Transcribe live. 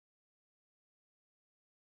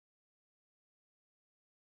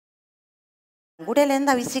Gure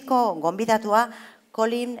lehendabiziko gonbidatua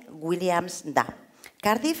Colin Williams da.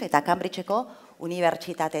 Cardiff eta Cambridgeko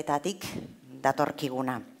unibertsitateetatik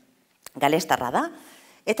datorkiguna. Galestarra da,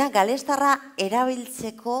 eta galestarra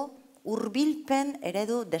erabiltzeko hurbilpen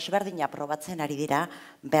eredu desberdina probatzen ari dira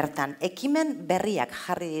bertan. Ekimen berriak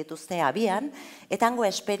jarri dituzte abian, eta hango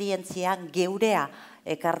esperientzia geurea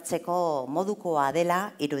ekartzeko modukoa dela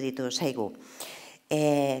iruditu zaigu.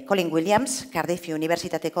 Colin Williams, Cardiff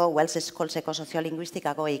Unibertsitateko Wells Scholeseko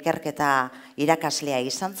soziolinguistikako ikerketa irakaslea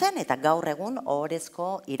izan zen, eta gaur egun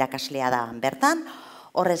ohorezko irakaslea da bertan.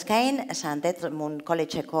 Horrez gain, St. Edmund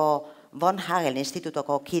Collegeko Von Hagel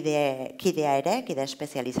Institutoko kidea ere, kide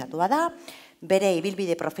espezializatua da. Bere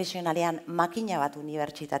ibilbide profesionalean makina bat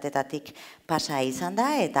unibertsitatetatik pasa izan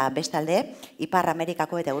da, eta bestalde, Ipar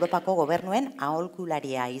Amerikako eta Europako gobernuen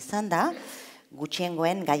aholkularia izan da,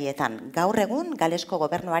 gutxiengoen gaietan. Gaur egun, Galesko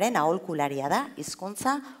gobernuaren aholkularia da,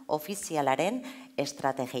 hizkuntza ofizialaren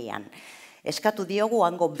estrategian. Eskatu diogu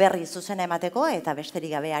hango berri zuzena emateko, eta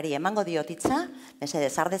besterik gabeari emango diotitza,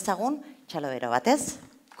 mesedez ardezagun, txalobero batez,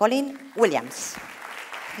 Colin Williams.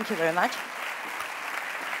 Thank you very much.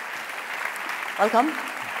 Welcome.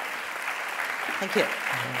 Thank you.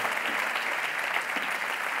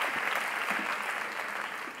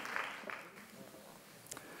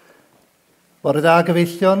 Bore da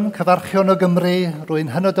gyfeillion, cyfarchion o Gymru,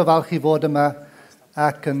 rwy'n hynod o falch I fod yma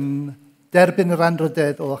ac yn derbyn yr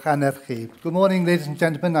anrydedd o'ch anerchi. Good morning, ladies and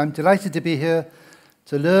gentlemen. I'm delighted to be here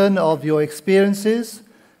to learn of your experiences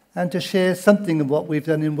and to share something of what we've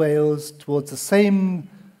done in Wales towards the same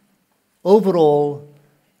overall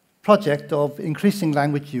project of increasing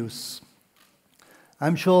language use.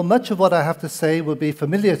 I'm sure much of what I have to say will be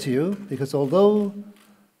familiar to you because although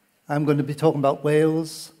I'm going to be talking about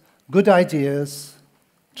Wales, good ideas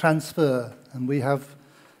transfer, and we have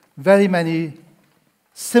very many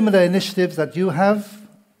similar initiatives that you have.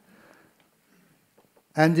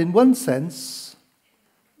 And in one sense,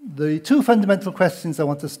 the two fundamental questions I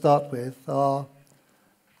want to start with are,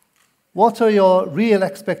 what are your real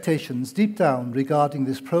expectations deep down regarding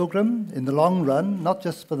this program in the long run, not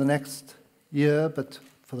just for the next year, but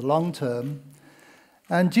for the long term?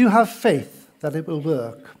 And do you have faith that it will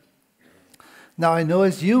work? Now, I know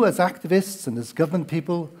as you, as activists and as government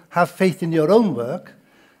people, have faith in your own work,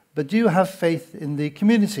 but do you have faith in the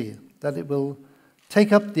community that it will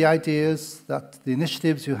take up the ideas, that the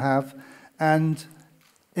initiatives you have, and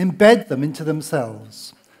embed them into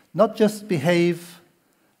themselves? Not just behave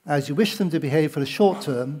as you wish them to behave for the short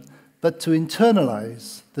term, but to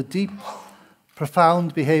internalize the deep,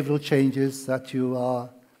 profound behavioral changes that you are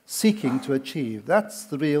seeking to achieve. That's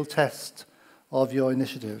the real test of your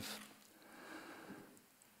initiative.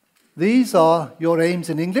 These are your aims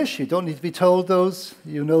in English. You don't need to be told those.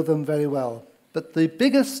 You know them very well. But the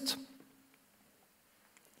biggest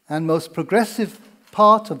and most progressive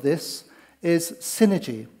part of this is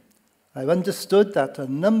synergy. I've understood that a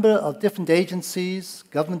number of different agencies,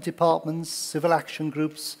 government departments, civil action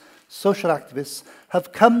groups, social activists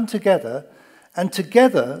have come together, and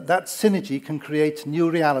together that synergy can create new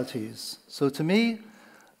realities. So to me,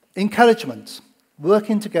 encouragement,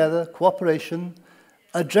 working together, cooperation,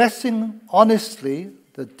 addressing honestly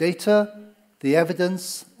the data, the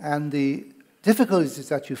evidence, and the difficulties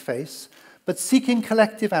that you face, but seeking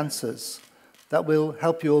collective answers that will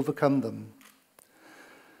help you overcome them.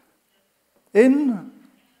 In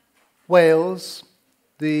Wales,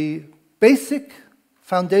 the basic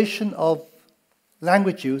foundation of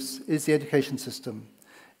language use is the education system.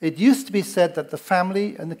 It used to be said that the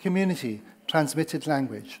family and the community transmitted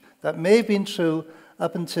language. That may have been true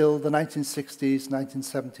up until the 1960s,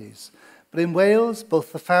 1970s. But in Wales,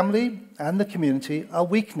 both the family and the community are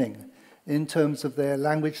weakening in terms of their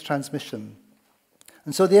language transmission.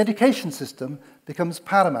 And so the education system becomes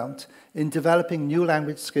paramount in developing new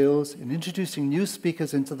language skills, in introducing new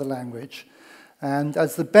speakers into the language, and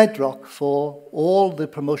as the bedrock for all the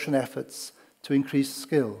promotion efforts to increase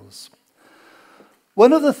skills.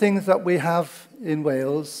 One of the things that we have in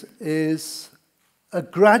Wales is a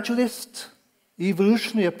gradualist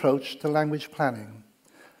evolutionary approach to language planning,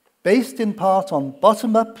 based in part on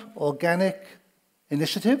bottom-up organic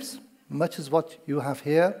initiatives, much as what you have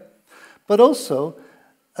here, but also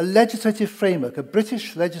a legislative framework, a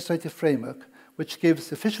British legislative framework, which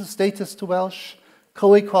gives official status to Welsh,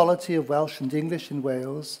 co-equality of Welsh and English in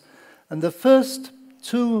Wales, and the first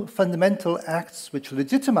two fundamental acts which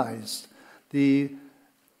legitimised the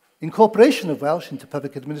incorporation of Welsh into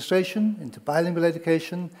public administration, into bilingual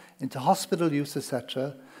education, into hospital use,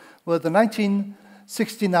 etc., were the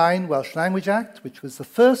 1969 Welsh Language Act, which was the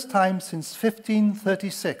first time since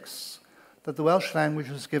 1536 that the Welsh language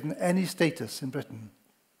was given any status in Britain.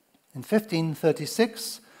 In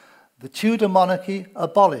 1536, the Tudor monarchy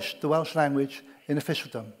abolished the Welsh language in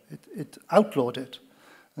officialdom. It outlawed it.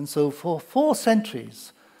 And so for 4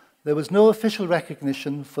 centuries, there was no official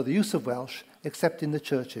recognition for the use of Welsh except in the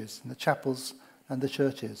churches, in the chapels and the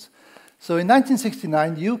churches. So in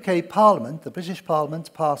 1969, the UK Parliament, the British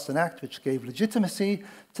Parliament, passed an act which gave legitimacy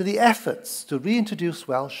to the efforts to reintroduce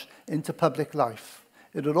Welsh into public life.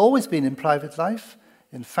 It had always been in private life,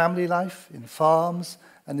 in family life, in farms,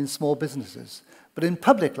 and in small businesses. But in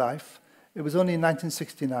public life, it was only in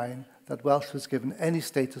 1969 that Welsh was given any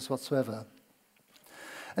status whatsoever.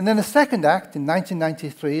 And then a second act in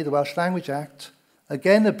 1993, the Welsh Language Act,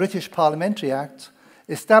 again a British Parliamentary Act,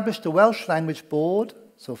 established a Welsh Language Board.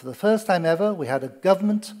 So for the first time ever, we had a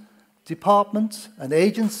government department, an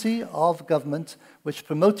agency of government which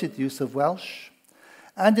promoted the use of Welsh.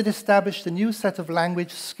 And it established a new set of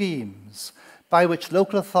language schemes by which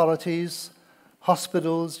local authorities,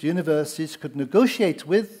 hospitals, universities could negotiate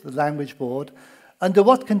with the Language Board under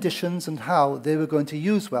what conditions and how they were going to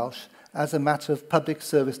use Welsh as a matter of public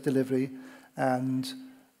service delivery and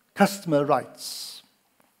customer rights.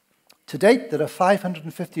 To date, there are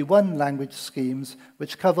 551 language schemes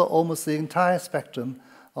which cover almost the entire spectrum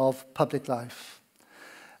of public life.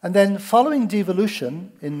 And then following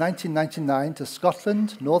devolution in 1999 to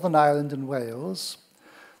Scotland, Northern Ireland and Wales,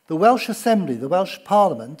 the Welsh Assembly, the Welsh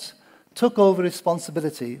Parliament, took over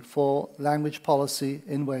responsibility for language policy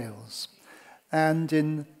in Wales. And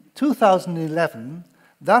in 2011,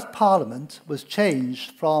 that parliament was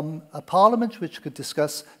changed from a parliament which could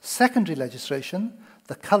discuss secondary legislation,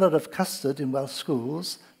 the colour of custard in Welsh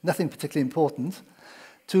schools, nothing particularly important,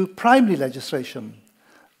 to primary legislation.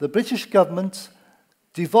 The British government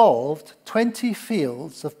devolved 20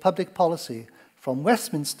 fields of public policy from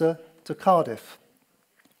Westminster to Cardiff.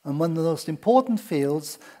 And one of the most important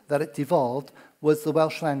fields that it devolved was the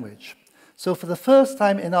Welsh language. So for the first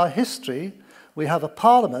time in our history, we have a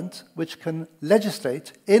parliament which can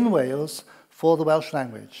legislate in Wales for the Welsh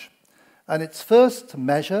language. And its first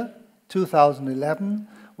measure, 2011,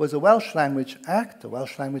 was a Welsh Language Act, a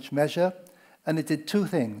Welsh Language Measure, and it did 2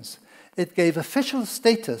 things. It gave official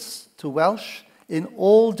status to Welsh in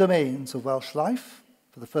all domains of Welsh life,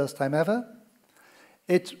 for the first time ever.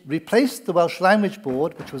 It replaced the Welsh Language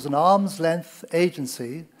Board, which was an arm's-length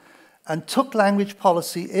agency, and took language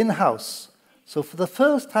policy in-house. So for the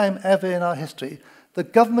first time ever in our history, the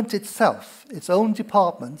government itself, its own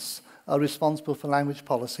departments, are responsible for language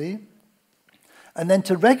policy. And then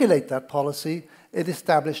to regulate that policy, it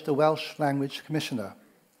established a Welsh Language Commissioner,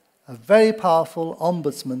 a very powerful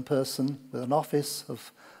ombudsman person with an office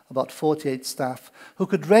of about 48 staff who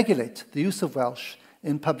could regulate the use of Welsh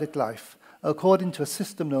in public life according to a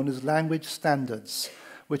system known as language standards,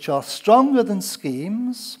 which are stronger than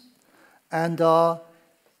schemes and are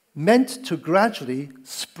meant to gradually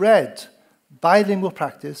spread bilingual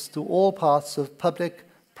practice to all parts of public,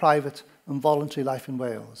 private and voluntary life in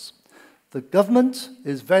Wales. The government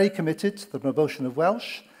is very committed to the promotion of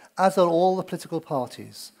Welsh, as are all the political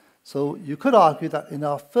parties. So you could argue that in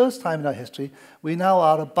our first time in our history, we now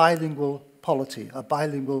are a bilingual polity, a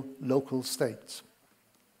bilingual local state.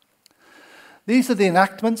 These are the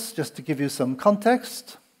enactments, just to give you some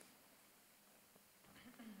context.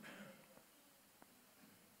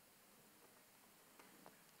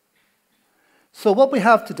 So what we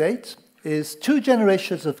have to date is 2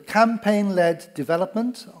 generations of campaign-led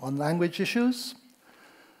development on language issues,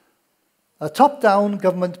 a top-down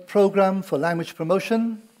government programme for language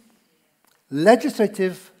promotion,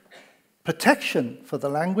 legislative protection for the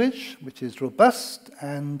language, which is robust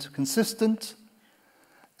and consistent,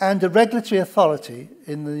 and a regulatory authority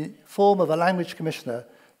in the form of a language commissioner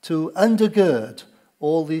to undergird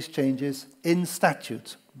all these changes in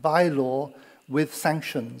statute, by law, with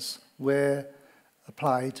sanctions where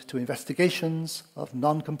applied to investigations of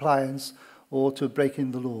non-compliance or to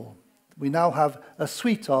breaking the law. We now have a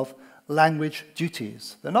suite of language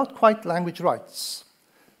duties. They're not quite language rights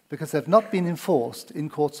because they've not been enforced in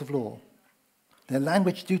courts of law. They're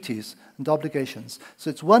language duties and obligations. So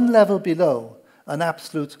it's one level below an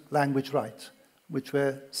absolute language right, which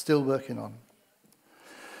we're still working on.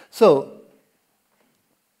 So,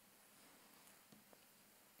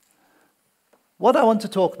 what I want to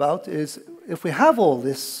talk about is, if we have all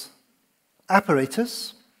this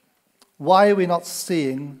apparatus, why are we not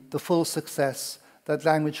seeing the full success that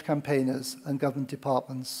language campaigners and government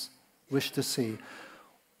departments wish to see?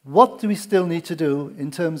 What do we still need to do in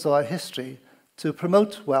terms of our history to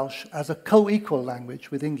promote Welsh as a co-equal language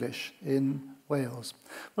with English in Wales?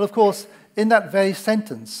 Well, of course, in that very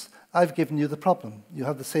sentence, I've given you the problem. You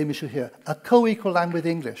have the same issue here. A co-equal language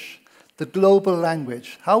with English, the global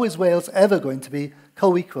language. How is Wales ever going to be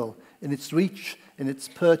co-equal in its reach, in its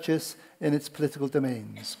purchase, in its political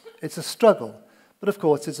domains? It's a struggle, but of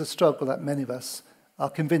course it's a struggle that many of us are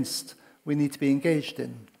convinced we need to be engaged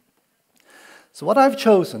in. So what I've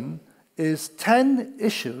chosen is 10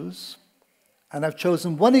 issues, and I've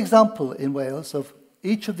chosen one example in Wales of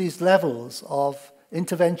each of these levels of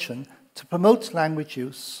intervention to promote language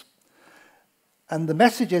use. And the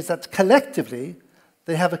message is that collectively,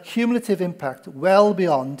 they have a cumulative impact well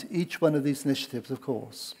beyond each one of these initiatives, of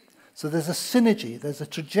course. So there's a synergy, there's a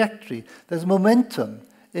trajectory, there's momentum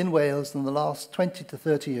in Wales in the last 20 to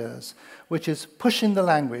 30 years, which is pushing the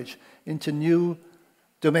language into new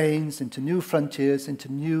domains, into new frontiers,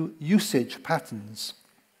 into new usage patterns.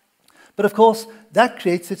 But of course, that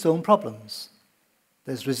creates its own problems.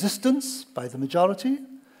 There's resistance by the majority.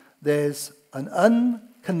 There's an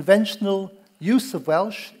unconventional use of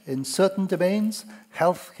Welsh in certain domains,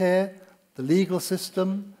 healthcare, the legal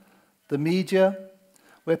system, the media,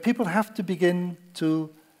 where people have to begin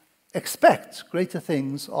to expect greater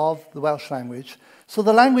things of the Welsh language. So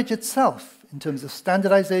the language itself, in terms of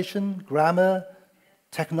standardization, grammar,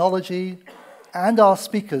 technology, and our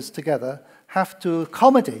speakers together, have to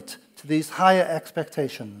accommodate to these higher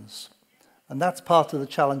expectations. And that's part of the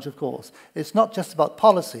challenge, of course. It's not just about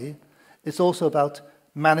policy, it's also about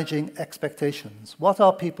managing expectations. What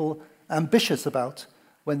are people ambitious about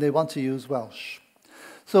when they want to use Welsh?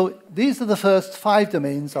 So these are the first 5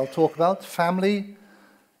 domains I'll talk about: family,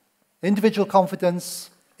 individual confidence,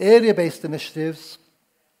 area-based initiatives,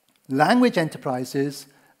 language enterprises,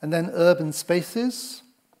 and then urban spaces.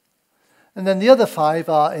 And then the other 5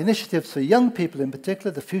 are initiatives for young people in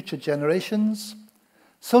particular, the future generations,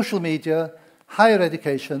 social media, higher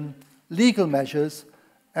education, legal measures,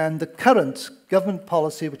 and the current government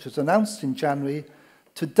policy, which was announced in January,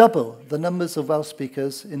 to double the numbers of Welsh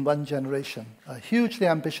speakers in 1 generation. A hugely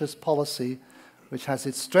ambitious policy which has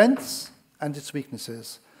its strengths and its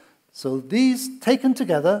weaknesses. So these, taken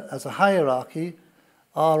together as a hierarchy,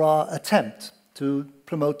 are our attempt to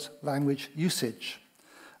promote language usage.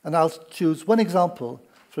 And I'll choose one example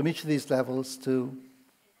from each of these levels to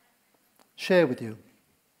share with you.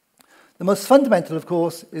 The most fundamental, of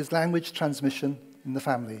course, is language transmission in the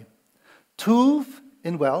family. Twf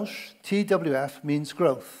in Welsh, TWF, means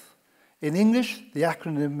growth. In English, the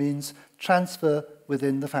acronym means transfer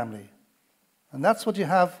within the family. And that's what you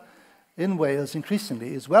have in Wales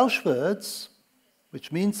increasingly, is Welsh words,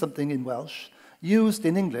 which means something in Welsh, used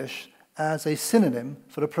in English as a synonym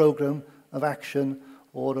for a program of action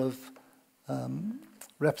or of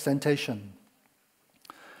representation.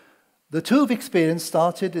 The Twf experience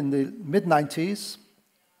started in the mid-90s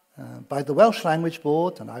by the Welsh Language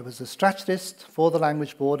Board, and I was a strategist for the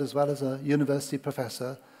Language Board as well as a university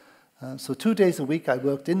professor. So 2 days a week I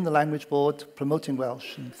worked in the Language Board promoting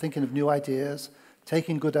Welsh and thinking of new ideas,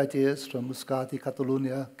 taking good ideas from Muscati,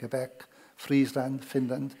 Catalonia, Quebec, Friesland,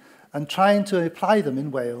 Finland, and trying to apply them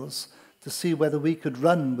in Wales to see whether we could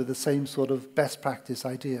run with the same sort of best practice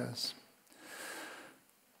ideas.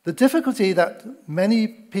 The difficulty that many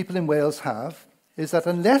people in Wales have is that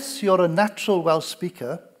unless you're a natural Welsh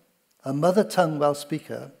speaker, a mother tongue Welsh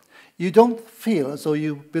speaker, you don't feel as though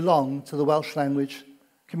you belong to the Welsh language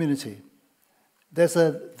community. There's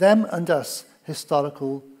a them and us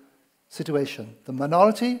historical situation. The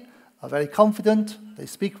minority are very confident, they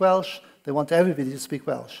speak Welsh, they want everybody to speak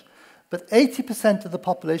Welsh. But 80% of the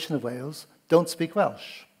population of Wales don't speak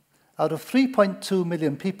Welsh. Out of 3.2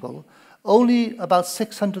 million people, only about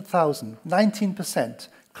 600,000, 19%,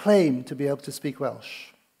 claim to be able to speak Welsh.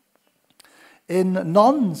 In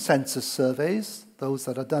non-census surveys, those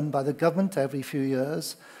that are done by the government every few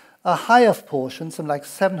years, a higher portion, something like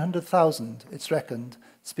 700,000, it's reckoned,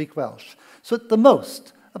 speak Welsh. So at the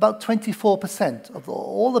most, about 24% of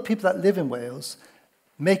all the people that live in Wales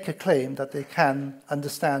make a claim that they can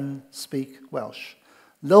understand, speak Welsh.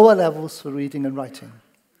 Lower levels for reading and writing.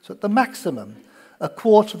 So at the maximum, a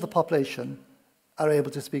quarter of the population are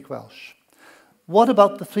able to speak Welsh. What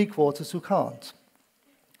about the 3/4 who can't?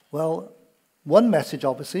 Well, one message,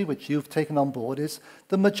 obviously, which you've taken on board is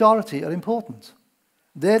the majority are important.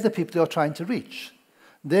 They're the people you're trying to reach.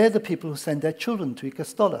 They're the people who send their children to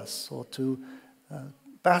Ikastolas or to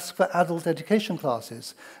Basque for adult education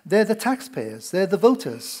classes. They're the taxpayers. They're the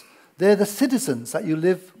voters. They're the citizens that you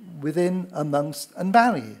live within, amongst, and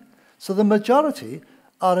marry. So the majority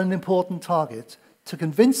are an important target to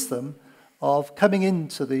convince them of coming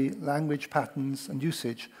into the language patterns and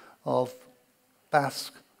usage of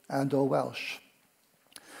Basque and or Welsh.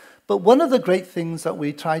 But one of the great things that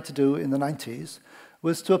we tried to do in the 90s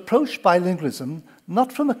was to approach bilingualism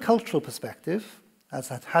not from a cultural perspective, as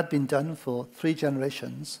that had been done for 3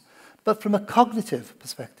 generations, but from a cognitive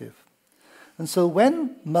perspective. And so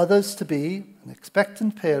when mothers-to-be and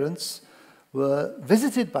expectant parents were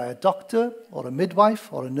visited by a doctor or a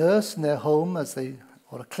midwife or a nurse in their home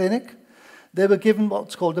or a clinic, they were given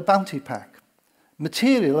what's called a bounty pack,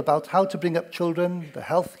 material about how to bring up children, the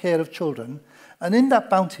health care of children, and in that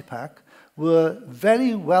bounty pack were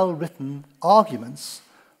very well-written arguments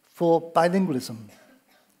for bilingualism,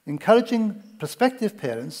 encouraging prospective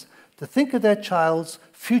parents to think of their child's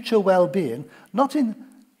future well-being, not in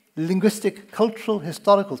linguistic, cultural,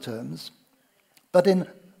 historical terms, but in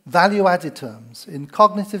value-added terms, in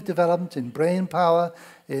cognitive development, in brain power,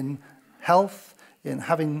 in health, in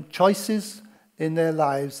having choices in their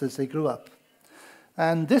lives as they grew up.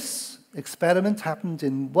 And this experiment happened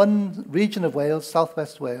in one region of Wales,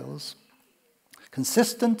 southwest Wales.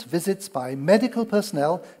 Consistent visits by medical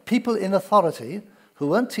personnel, people in authority, who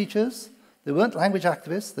weren't teachers, they weren't language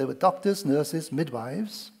activists, they were doctors, nurses,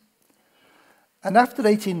 midwives. And after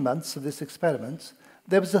 18 months of this experiment,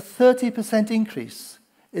 there was a 30% increase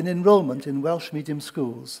in enrollment in Welsh medium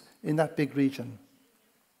schools in that big region.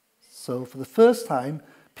 So for the first time,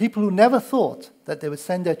 people who never thought that they would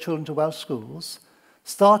send their children to Welsh schools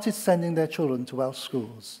started sending their children to Welsh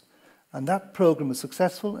schools. And that program was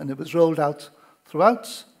successful, and it was rolled out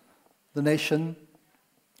throughout the nation.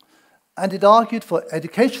 And it argued for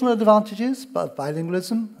educational advantages of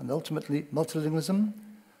bilingualism and ultimately multilingualism,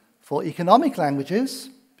 for economic languages,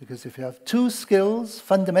 because if you have 2 skills,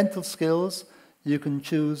 fundamental skills, you can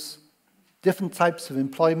choose different types of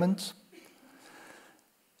employment.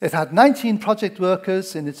 It had 19 project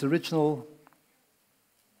workers in its original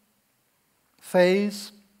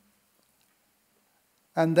phase.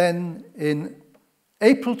 And then in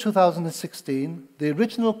April 2016, the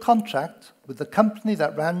original contract with the company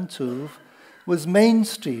that ran TUV was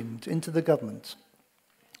mainstreamed into the government.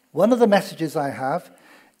 One of the messages I have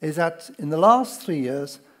is that in the last 3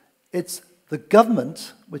 years, it's the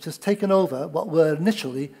government which has taken over what were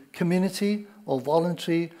initially community or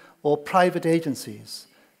voluntary or private agencies.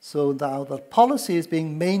 So now the policy is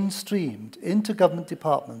being mainstreamed into government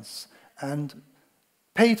departments and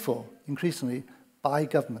paid for increasingly by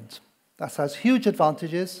government. That has huge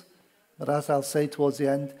advantages, but as I'll say towards the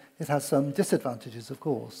end, it has some disadvantages, of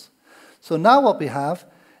course. So now what we have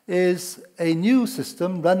is a new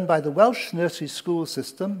system run by the Welsh nursery school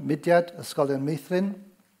system, Mudiad Ysgolion Meithrin,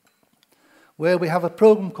 where we have a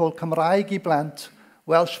program called Cymraeg I Blant,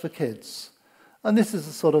 Welsh for Kids. And this is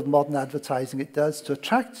the sort of modern advertising it does to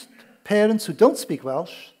attract parents who don't speak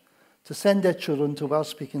Welsh to send their children to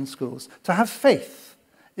Welsh-speaking schools, to have faith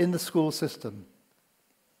in the school system.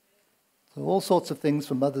 So all sorts of things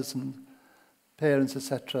for mothers and parents,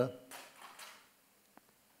 etc.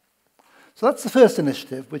 So that's the first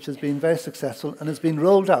initiative, which has been very successful and has been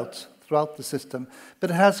rolled out throughout the system. But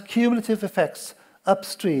it has cumulative effects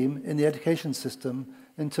upstream in the education system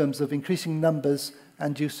in terms of increasing numbers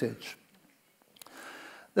and usage.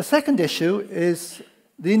 The second issue is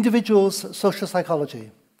the individual's social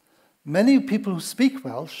psychology. Many people who speak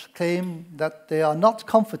Welsh claim that they are not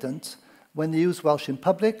confident when they use Welsh in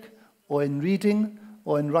public, or in reading,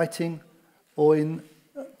 or in writing, or in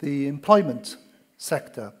the employment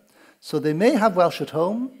sector. So they may have Welsh at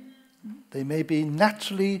home, they may be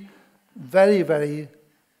naturally very, very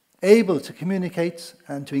able to communicate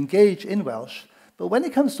and to engage in Welsh, but when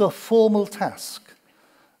it comes to a formal task,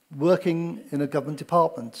 working in a government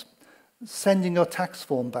department, sending your tax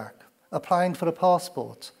form back, applying for a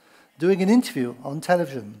passport, doing an interview on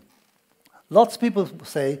television, lots of people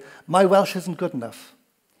say, my Welsh isn't good enough,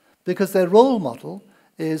 because their role model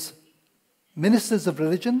is ministers of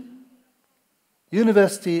religion,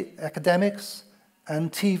 university academics,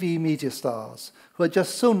 and TV media stars, who are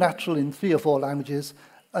just so natural in 3 or 4 languages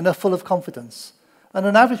and are full of confidence. And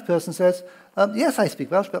an average person says, yes, I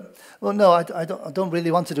speak Welsh, but, well, no, I don't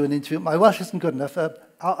really want to do an interview. My Welsh isn't good enough.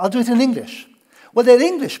 I'll do it in English. Well, their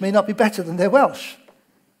English may not be better than their Welsh,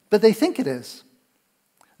 but they think it is.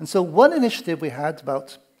 And so one initiative we had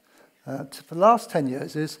about for the last 10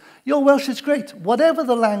 years is, your Welsh is great. Whatever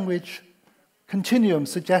the language continuum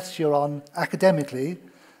suggests you're on academically,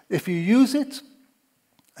 if you use it,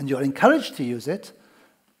 and you're encouraged to use it,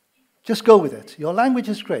 just go with it. Your language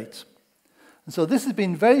is great. And so this has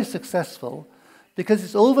been very successful because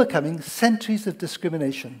it's overcoming centuries of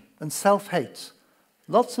discrimination and self-hate.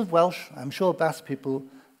 Lots of Welsh, I'm sure Basque people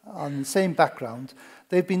on the same background,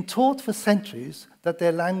 they've been taught for centuries that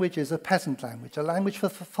their language is a peasant language, a language for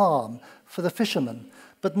the farm, for the fisherman.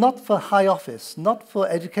 but not for high office, not for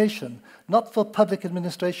education, not for public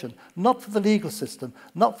administration, not for the legal system,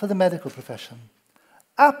 not for the medical profession.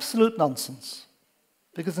 Absolute nonsense.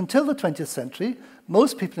 Because until the 20th century,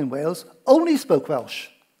 most people in Wales only spoke Welsh.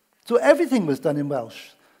 So everything was done in Welsh.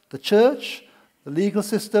 The church, the legal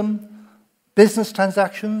system, business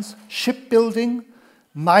transactions, shipbuilding,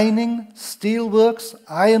 mining, steelworks,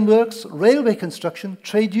 ironworks, railway construction,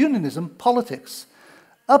 trade unionism, politics.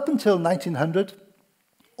 Up until 1900,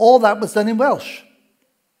 all that was done in Welsh.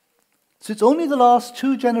 So it's only the last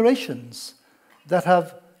 2 generations that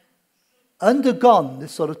have undergone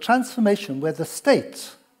this sort of transformation where the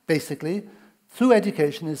state, basically, through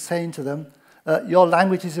education, is saying to them, your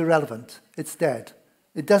language is irrelevant, it's dead.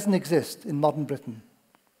 It doesn't exist in modern Britain.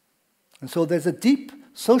 And so there's a deep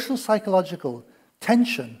social psychological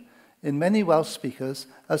tension in many Welsh speakers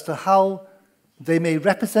as to how they may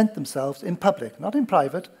represent themselves in public, not in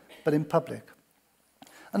private, but in public.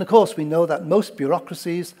 And of course, we know that most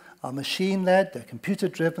bureaucracies are machine-led, they're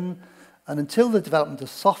computer-driven, and until the development of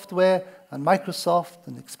software and Microsoft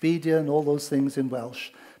and Expedia and all those things in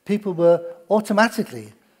Welsh, people were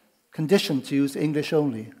automatically conditioned to use English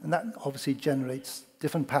only, and that obviously generates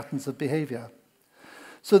different patterns of behavior.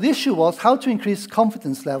 So the issue was how to increase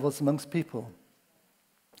confidence levels amongst people.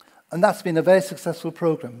 And that's been a very successful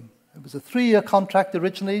program. It was a 3-year contract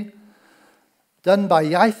originally, done by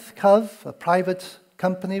Iaith Cyf, a private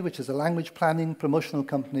company, which is a language planning promotional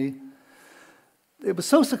company. It was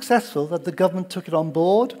so successful that the government took it on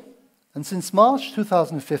board, and since March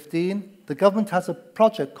 2015, the government has a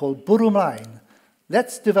project called Bwrw Mlaen.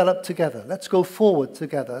 Let's develop together, let's go forward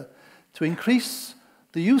together to increase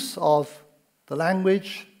the use of the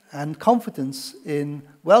language and confidence in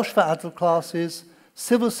Welsh for adult classes,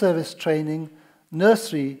 civil service training,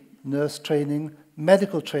 nursery nurse training,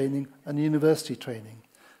 medical training, and university training.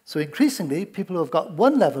 So increasingly, people who have got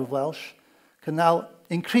one level of Welsh can now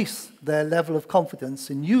increase their level of confidence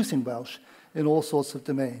in using Welsh in all sorts of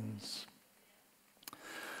domains.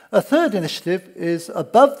 A third initiative is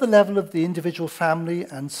above the level of the individual family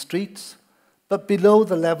and street, but below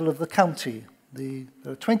the level of the county. There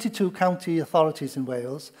are 22 county authorities in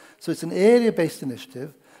Wales, so it's an area-based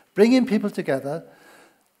initiative, bringing people together.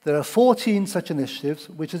 There are 14 such initiatives,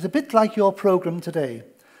 which is a bit like your program today,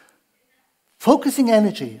 focusing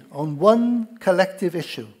energy on one collective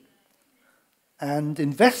issue and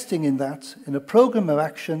investing in that in a program of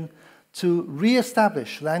action to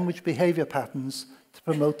re-establish language behavior patterns to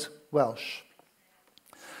promote Welsh.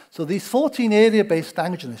 So these 14 area-based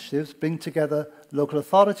language initiatives bring together local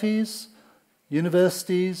authorities,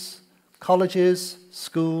 universities, colleges,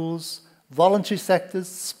 schools, voluntary sectors,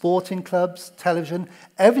 sporting clubs, television,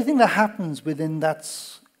 everything that happens within that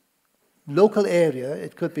local area.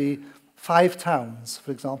 It could be 5 towns,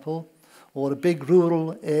 for example, or a big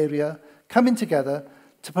rural area, coming together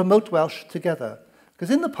to promote Welsh together. Because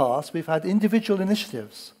in the past, we've had individual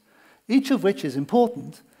initiatives, each of which is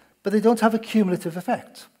important, but they don't have a cumulative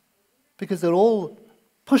effect, because they're all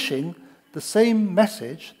pushing the same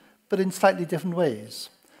message, but in slightly different ways.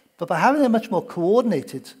 But by having a much more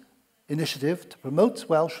coordinated initiative to promote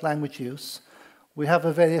Welsh language use, we have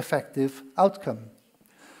a very effective outcome.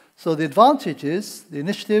 So the advantage is the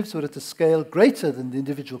initiatives were at a scale greater than the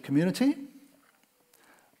individual community,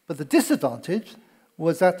 but the disadvantage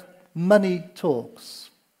was that money talks.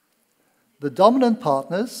 The dominant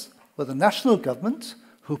partners were the national government,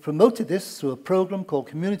 who promoted this through a program called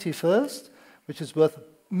Community First, which is worth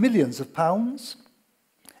millions of pounds.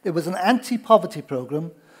 It was an anti-poverty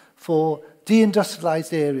program for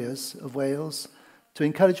deindustrialised areas of Wales to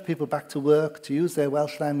encourage people back to work, to use their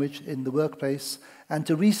Welsh language in the workplace, and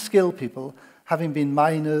to reskill people, having been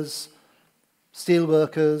miners,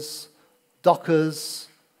 steelworkers, dockers,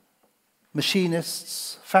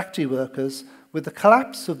 machinists, factory workers. With the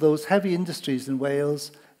collapse of those heavy industries in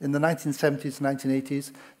Wales in the 1970s and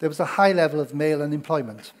 1980s, there was a high level of male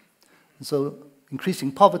unemployment. And so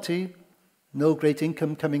increasing poverty, no great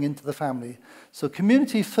income coming into the family. So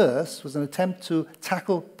Community First was an attempt to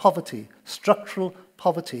tackle poverty, structural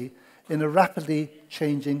poverty, in a rapidly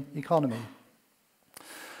changing economy.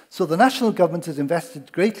 So the national government has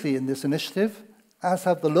invested greatly in this initiative, as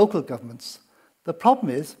have the local governments. The problem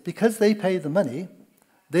is, because they pay the money,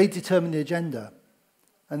 they determine the agenda.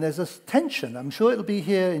 And there's a tension, I'm sure it'll be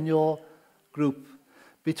here in your group,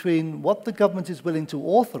 between what the government is willing to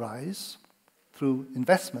authorize through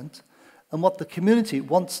investment and what the community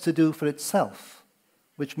wants to do for itself,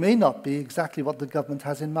 which may not be exactly what the government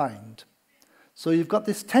has in mind. So you've got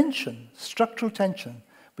this tension, structural tension,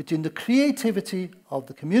 between the creativity of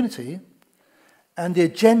the community and the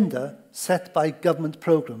agenda set by government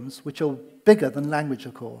programs, which are bigger than language,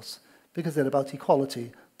 of course, because they're about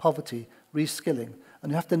equality, poverty, reskilling.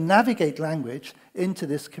 And you have to navigate language into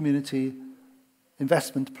this community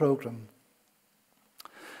investment program.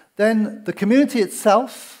 Then the community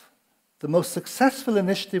itself, the most successful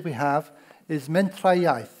initiative we have is Mentra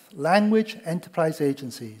Iaith, Language Enterprise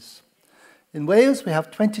Agencies. In Wales, we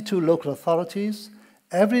have 22 local authorities.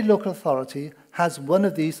 Every local authority has one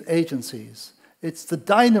of these agencies. It's the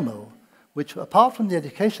dynamo, which, apart from the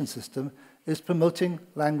education system, is promoting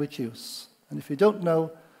language use. And if you don't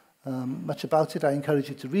know much about it, I encourage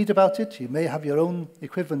you to read about it. You may have your own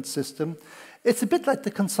equivalent system. It's a bit like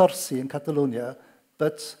the Consorci in Catalonia,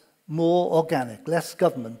 but more organic, less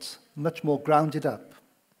government, much more grounded up.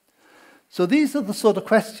 So these are the sort of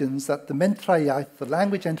questions that the Mentra Iaith, the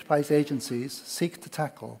language enterprise agencies, seek to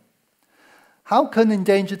tackle. How can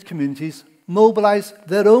endangered communities mobilize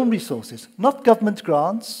their own resources, not government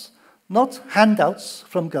grants, not handouts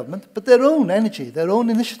from government, but their own energy, their own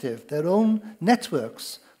initiative, their own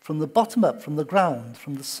networks, from the bottom up, from the ground,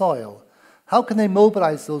 from the soil? How can they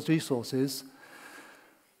mobilize those resources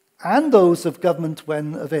and those of government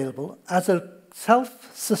when available as a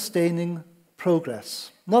self-sustaining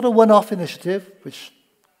progress? Not a one-off initiative which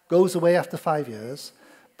goes away after 5 years,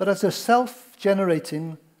 but as a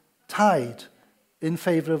self-generating tide in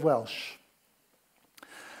favor of Welsh.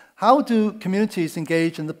 How do communities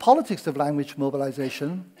engage in the politics of language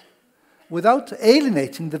mobilization without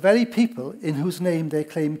alienating the very people in whose name they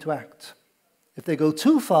claim to act? If they go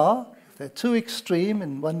too far, if they're too extreme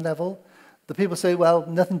in one level, the people say, well,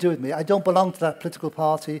 nothing to do with me. I don't belong to that political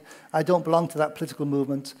party. I don't belong to that political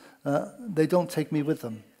movement. They don't take me with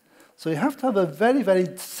them. So you have to have a very, very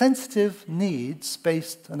sensitive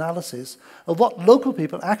needs-based analysis of what local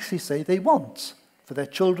people actually say they want for their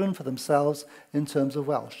children, for themselves, in terms of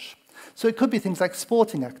Welsh. So it could be things like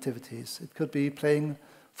sporting activities. It could be playing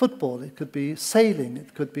football. It could be sailing.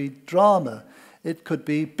 It could be drama. It could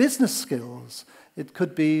be business skills. It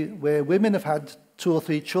could be where women have had 2 or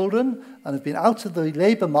 3 children and have been out of the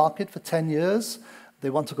labour market for 10 years. They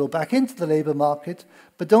want to go back into the labour market,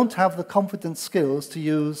 but don't have the confident skills to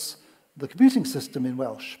use the computing system in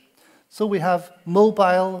Welsh. So we have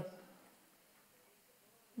mobile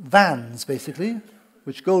vans, basically,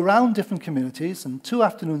 which go around different communities, and 2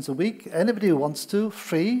 afternoons a week, anybody who wants to,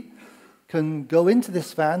 free, can go into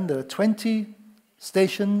this van. There are 20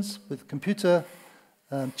 stations with computer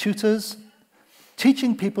tutors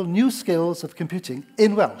teaching people new skills of computing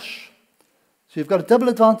in Welsh. So you've got a double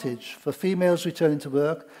advantage for females returning to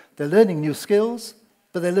work. They're learning new skills,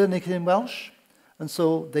 but they're learning it in Welsh, and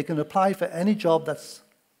so they can apply for any job that's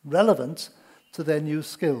relevant to their new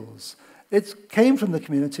skills. It came from the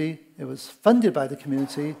community. It was funded by the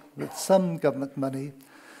community with some government money.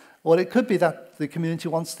 Or it could be that the community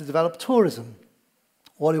wants to develop tourism,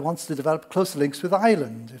 or it wants to develop closer links with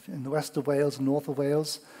Ireland, in the west of Wales and north of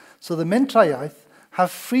Wales. So the Mentra Iaith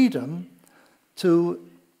have freedom to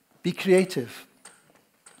be creative.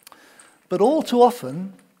 But all too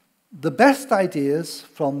often, the best ideas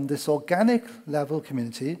from this organic level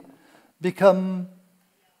community become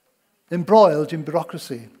embroiled in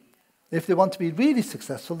bureaucracy. If they want to be really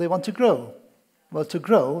successful, they want to grow. Well, to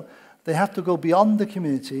grow, they have to go beyond the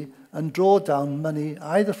community and draw down money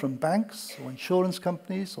either from banks or insurance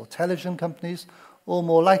companies or television companies, or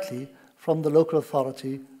more likely from the local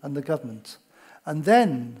authority and the government. And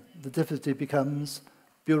then the difficulty becomes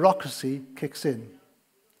bureaucracy kicks in.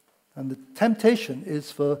 And the temptation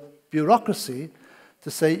is for bureaucracy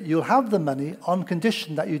to say, you'll have the money on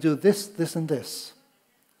condition that you do this, this, and this.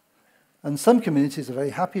 And some communities are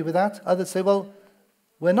very happy with that. Others say, well,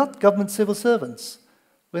 we're not government civil servants.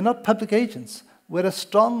 We're not public agents. We're a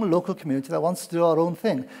strong local community that wants to do our own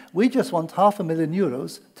thing. We just want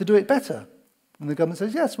 €500,000 to do it better. And the government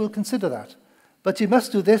says, yes, we'll consider that. But you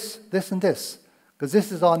must do this, this, and this, because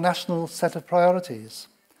this is our national set of priorities.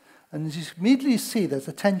 And you immediately see there's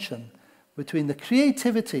a tension between the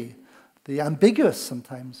creativity, the ambiguous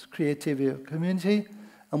sometimes creativity of the community,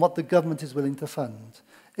 and what the government is willing to fund.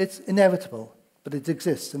 It's inevitable, but it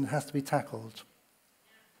exists and it has to be tackled.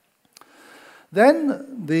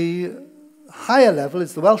 Then the higher level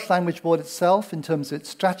is the Welsh Language Board itself in terms of its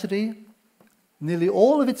strategy. Nearly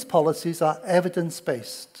all of its policies are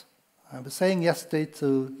evidence-based. I was saying yesterday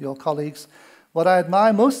to your colleagues, what I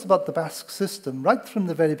admire most about the Basque system, right from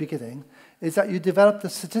the very beginning, is that you developed a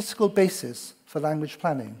statistical basis for language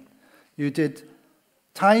planning. You did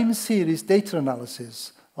time series data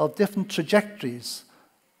analysis of different trajectories,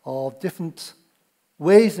 of different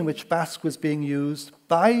ways in which Basque was being used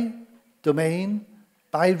by domain,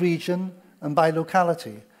 by region, and by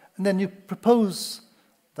locality. and then you propose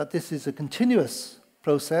that this is a continuous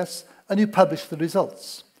process, and you publish the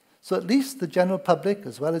results. So at least the general public,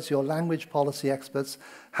 as well as your language policy experts,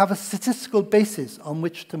 have a statistical basis on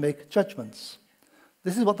which to make judgments.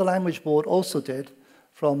 This is what the Language Board also did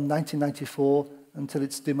from 1994 until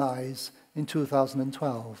its demise in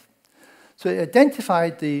 2012. So it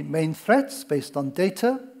identified the main threats based on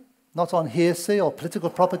data, not on hearsay or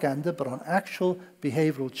political propaganda, but on actual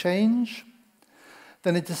behavioral change.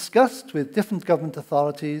 Then it discussed with different government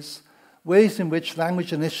authorities ways in which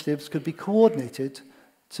language initiatives could be coordinated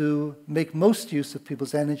to make most use of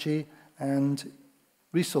people's energy and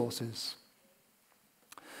resources.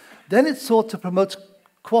 Then it sought to promote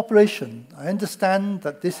cooperation. I understand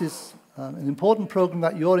that this is an important program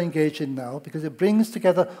that you're engaged in now because it brings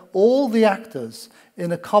together all the actors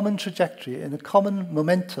in a common trajectory, in a common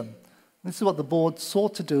momentum. This is what the board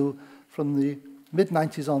sought to do from the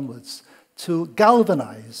mid-90s onwards, to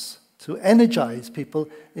galvanize, to energize people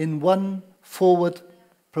in one forward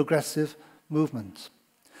progressive movement.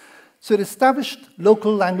 So it established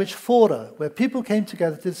local language fora where people came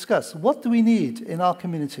together to discuss what do we need in our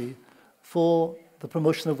community for the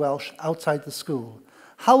promotion of Welsh outside the school.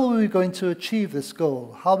 How are we going to achieve this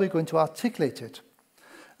goal? How are we going to articulate it?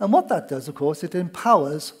 And what that does, of course, it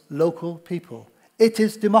empowers local people. It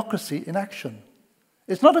is democracy in action.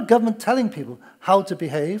 It's not a government telling people how to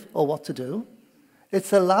behave or what to do.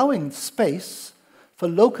 It's allowing space for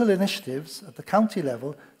local initiatives at the county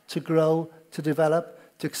level to grow, to develop,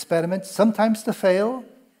 to experiment, sometimes to fail,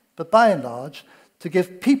 but by and large, to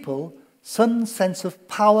give people some sense of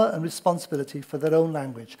power and responsibility for their own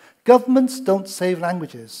language. Governments don't save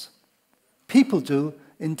languages. People do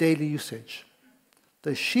in daily usage.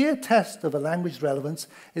 The sheer test of a language's relevance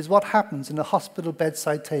is what happens in a hospital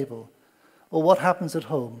bedside table, or what happens at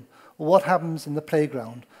home, or what happens in the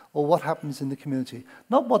playground, or what happens in the community.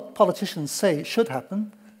 Not what politicians say should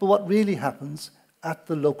happen, but what really happens at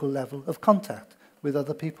the local level of contact with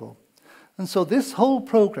other people. And so this whole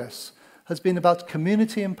progress has been about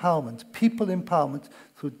community empowerment, people empowerment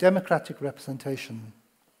through democratic representation.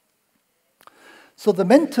 So the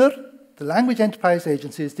mentor, the Language Enterprise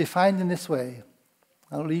Agency, is defined in this way.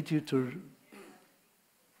 I'll lead you to...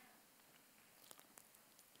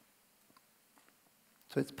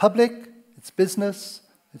 So it's public, it's business,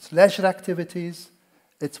 it's leisure activities,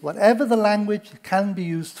 it's whatever the language can be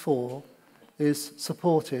used for is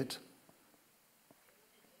supported.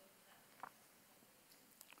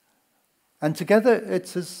 And together it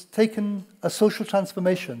has taken a social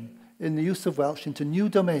transformation in the use of Welsh into new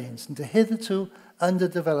domains, into hitherto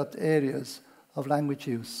underdeveloped areas of language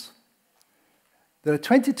use. There are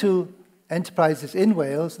 22 enterprises in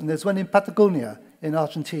Wales, and there's one in Patagonia in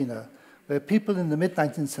Argentina, where people in the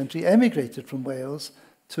mid-19th century emigrated from Wales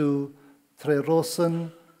to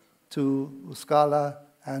Trerosen, to Uscala,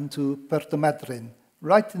 and to Puerto Madryn,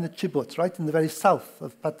 right in the Chubut, right in the very south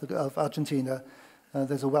of Argentina.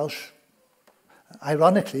 There's a Welsh,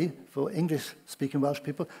 ironically, for English-speaking Welsh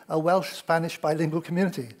people, a Welsh-Spanish bilingual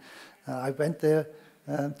community. I went there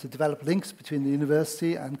to develop links between the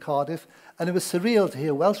university and Cardiff, and it was surreal to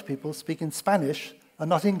hear Welsh people speaking Spanish and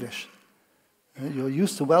not English. You're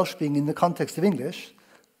used to Welsh being in the context of English,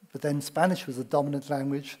 but then Spanish was the dominant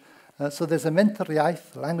language. So there's a Mentor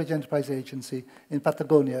Iaith, Language Enterprise Agency, in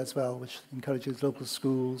Patagonia as well, which encourages local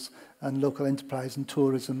schools and local enterprise and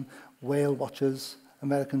tourism, whale watchers,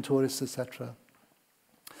 American tourists, etc.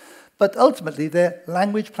 But ultimately, they're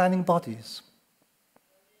language planning bodies.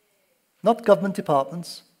 Not government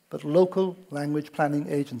departments, but local language planning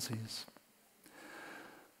agencies.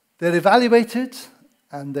 They're evaluated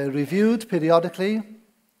and they're reviewed periodically.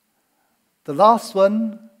 The last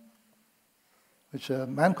one, which a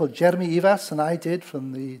man called Jeremy Evas and I did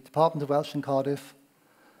from the Department of Welsh in Cardiff,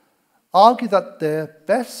 argued that their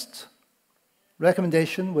best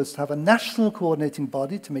recommendation was to have a national coordinating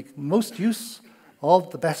body to make most use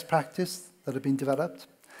of the best practice that had been developed,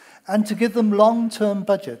 and to give them long-term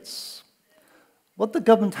budgets. What the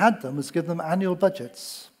government had done was give them annual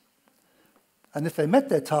budgets. And if they met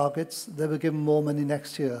their targets, they were given more money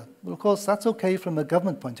next year. Well, of course, that's okay from a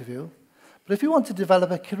government point of view. But if you want to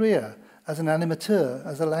develop a career as an animateur,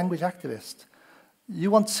 as a language activist, you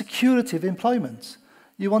want security of employment.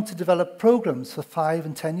 You want to develop programs for 5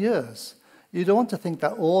 and 10 years. You don't want to think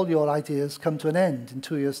that all your ideas come to an end in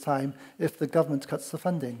 2 years' time if the government cuts the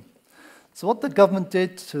funding. So what the government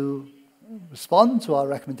did to respond to our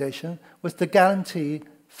recommendation was to guarantee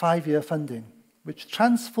 5-year funding, which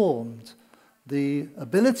transformed the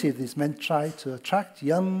ability of these mentri to attract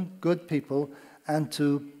young, good people and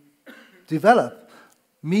to develop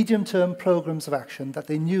medium-term programs of action that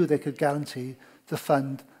they knew they could guarantee to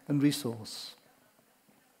fund and resource.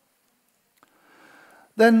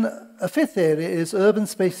 Then a fifth area is urban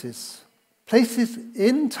spaces, places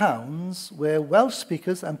in towns where Welsh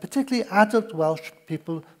speakers, and particularly adult Welsh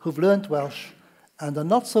people who've learned Welsh and are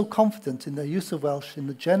not so confident in their use of Welsh in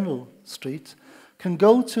the general street, can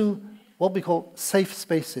go to what we call safe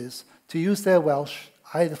spaces to use their Welsh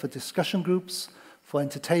either for discussion groups, for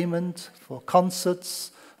entertainment, for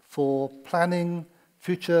concerts, for planning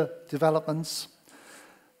future developments.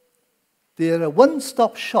 They're a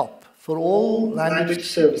one-stop shop for all language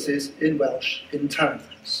services in Welsh in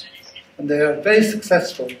towns. And they are very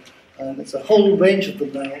successful, and there's a whole range of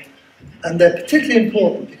them now. And they're particularly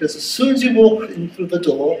important because as soon as you walk in through the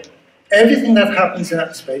door, everything that happens in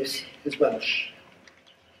that space is Welsh.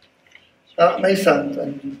 That may sound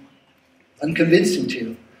unconvincing to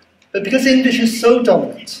you, but because English is so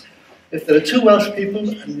dominant, if there are two Welsh people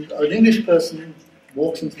and an English person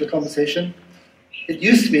walks into the conversation, it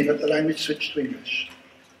used to be that the language switched to English.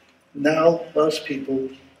 Now Welsh people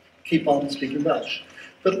keep on speaking Welsh.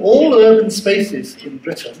 But all urban spaces in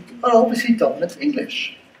Britain are obviously dominant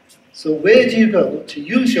English. So where do you go to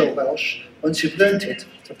use your Welsh once you've learnt it,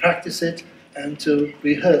 to practice it, and to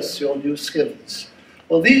rehearse your new skills?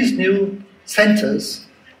 Well, these new centres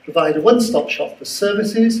provide a one-stop shop for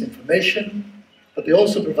services, information, but they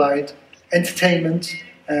also provide entertainment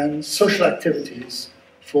and social activities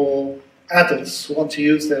for adults who want to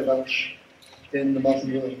use their Welsh in the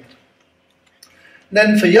modern world. And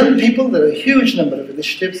then for young people, there are a huge number of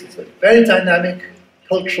initiatives. It's a very dynamic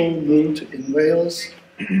cultural mood in Wales.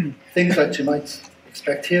 Things like you might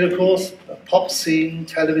expect here, of course, a pop scene,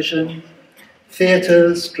 television,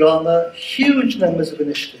 theatres, drama, huge numbers of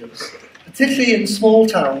initiatives, particularly in small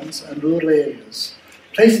towns and rural areas,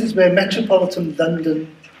 places where metropolitan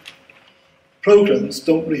London programmes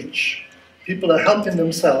don't reach. People are helping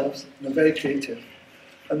themselves and are very creative.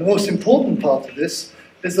 And the most important part of this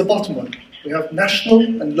is the bottom one. We have national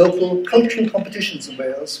and local cultural competitions in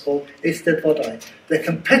Wales called Este, vídeo. They're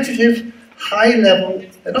competitive, high level,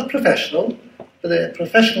 they're not professional, but they're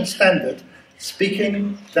professional standard,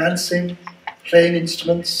 speaking, dancing, playing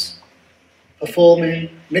instruments, performing,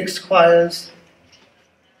 mixed choirs,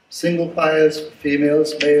 single choirs for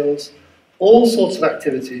females, males, all sorts of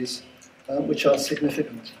activities which are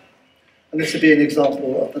significant. And this would be an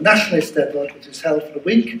example of the National Este, vídeo, which is held for a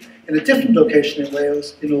week in a different location in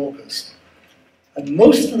Wales in August. And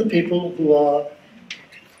most of the people who are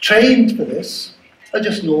trained for this are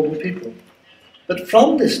just normal people. But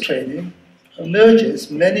from this training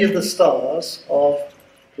emerges many of the stars of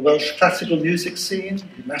the Welsh classical music scene,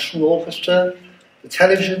 the national orchestra, the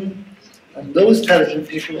television, and those television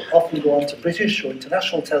people often go on to British or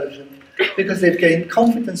international television because they've gained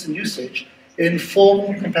confidence and usage in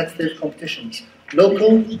formal competitive competitions,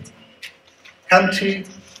 local, county,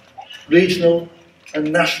 regional,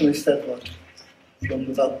 and national Este, vídeo.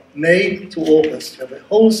 From about May to August, you have a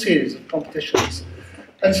whole series of competitions.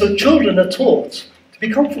 And so children are taught to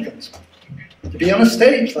be confident, to be on a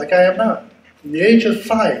stage like I am now. From the age of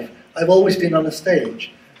 5, I've always been on a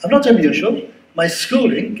stage. I'm not unusual. My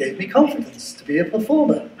schooling gave me confidence to be a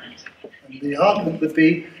performer. And the argument would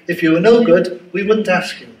be, if you were no good, we wouldn't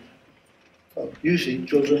ask you. Well, usually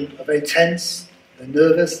children are very tense, they're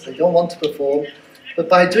nervous, they don't want to perform. But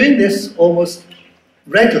by doing this almost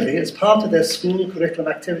regularly as part of their school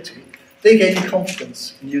curriculum activity, they gain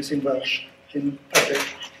confidence in using Welsh in public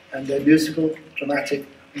and their musical, dramatic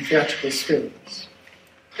and theatrical skills.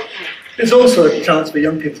 It's also a chance for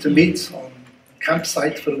young people to meet on a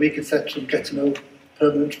campsite for a week, etc., and get to know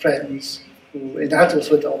permanent friends who in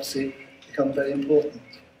adulthood obviously become very important.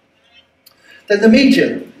 Then the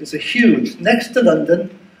media is a huge, next to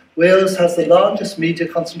London, Wales has the largest media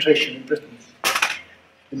concentration in Britain.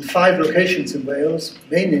 In 5 locations in Wales,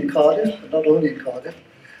 mainly in Cardiff, but not only in Cardiff.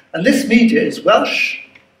 And this media is Welsh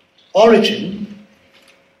origin,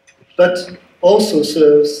 but also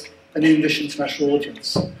serves an English international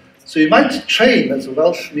audience. So you might train as a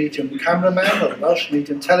Welsh medium cameraman or a Welsh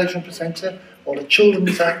medium television presenter or a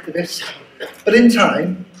children's activist, but in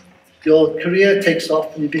time, your career takes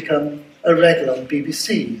off and you become a regular on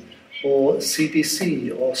BBC or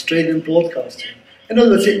CBC or Australian broadcasting. In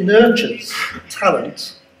other words, it nurtures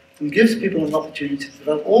talent and gives people an opportunity to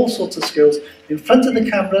develop all sorts of skills in front of the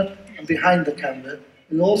camera and behind the camera,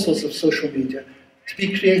 in all sorts of social media, to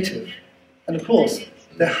be creative. And of course,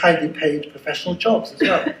 they're highly paid professional jobs as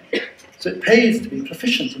well. So it pays to be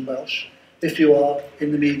proficient in Welsh if you are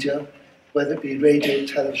in the media, whether it be radio,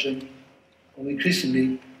 television, or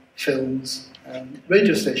increasingly films and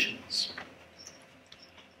radio stations.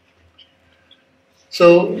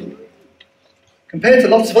 So Compared to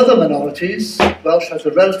lots of other minorities, Welsh has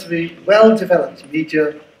a relatively well-developed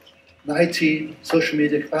media and IT social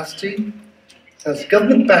media capacity. It has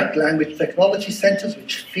government-backed language technology centres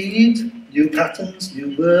which feed new patterns,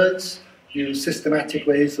 new words, new systematic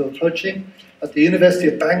ways of approaching at the University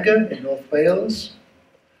of Bangor in North Wales.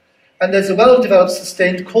 And there's a well-developed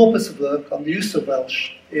sustained corpus of work on the use of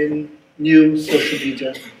Welsh in new social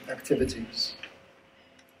media activities.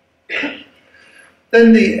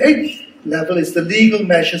 Then the 8th level is the legal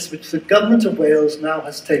measures which the Government of Wales now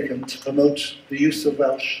has taken to promote the use of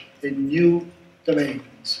Welsh in new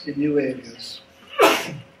domains, in new areas.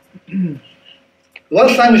 The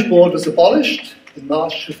Welsh Language Board was abolished in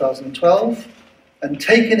March 2012 and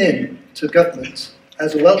taken in to government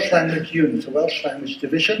as a Welsh language unit, a Welsh language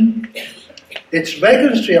division. Its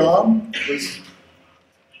regulatory arm was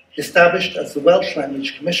established as the Welsh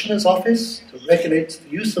Language Commissioner's Office to regulate the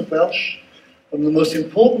use of Welsh. One of the most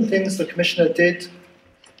important things the Commissioner did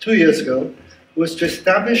 2 years ago was to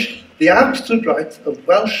establish the absolute right of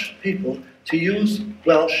Welsh people to use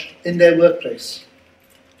Welsh in their workplace,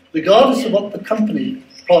 regardless of what the company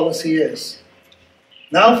policy is.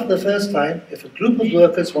 Now, for the first time, if a group of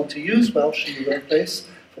workers want to use Welsh in the workplace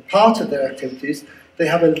for part of their activities, they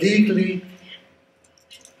have a legally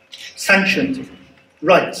sanctioned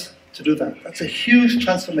right to do that. That's a huge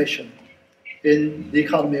transformation in the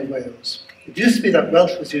economy of Wales. It used to be that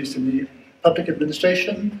Welsh was used in the public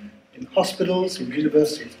administration, in hospitals, in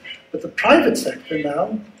universities. But the private sector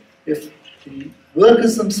now, if the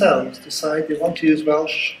workers themselves decide they want to use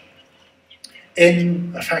Welsh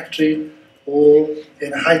in a factory or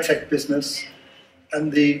in a high-tech business,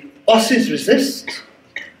 and the bosses resist,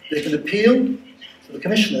 they can appeal to the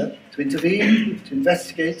Commissioner to intervene, to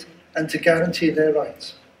investigate, and to guarantee their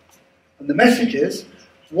rights. And the message is,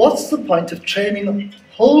 what's the point of training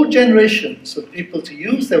whole generations of people to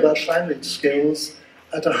use their Welsh language skills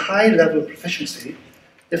at a high level of proficiency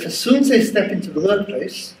if as soon as they step into the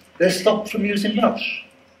workplace, they're stopped from using Welsh?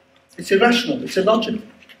 It's irrational, it's illogical.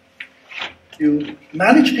 You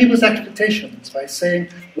manage people's expectations by saying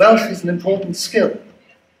Welsh is an important skill,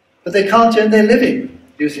 but they can't earn their living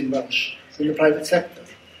using Welsh in the private sector.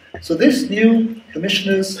 So this new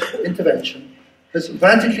Commissioner's intervention has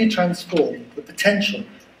radically transformed the potential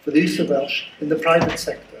for the use of Welsh in the private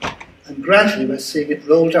sector, and gradually we're seeing it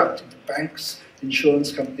rolled out into banks,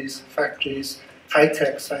 insurance companies, factories,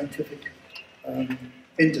 high-tech scientific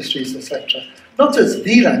industries, etc. Not as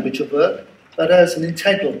the language of work, but as an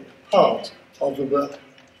integral part of the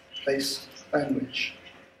workplace language.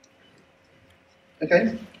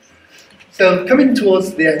 Okay? So coming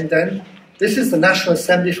towards the end then, this is the National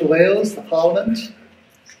Assembly for Wales, the Parliament.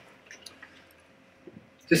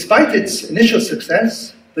 Despite its initial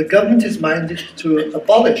success, the government is minded to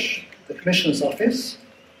abolish the Commissioner's Office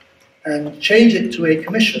and change it to a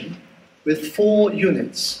commission with 4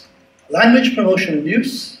 units: language promotion and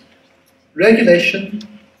use, regulation,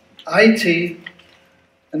 IT,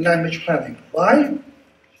 and language planning. Why?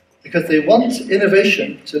 Because they want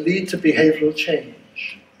innovation to lead to behavioural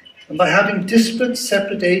change. And by having disparate,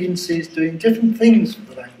 separate agencies doing different things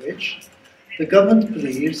for the language, the government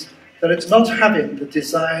believes that it's not having the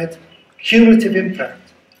desired cumulative impact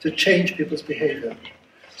to change people's behaviour.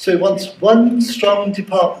 So it wants one strong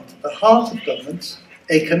department at the heart of government,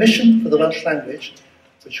 a commission for the Welsh language,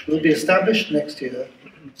 which will be established next year,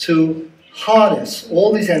 to harness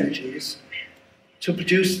all these energies to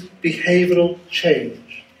produce behavioural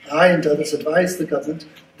change. I and others advise the government,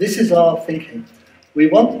 this is our thinking. We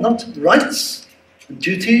want not rights and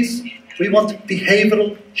duties, we want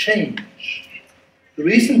behavioural change. The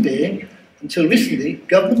reason being, until recently,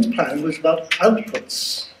 government plan was about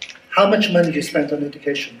outputs. How much money do you spend on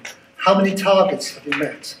education? How many targets have you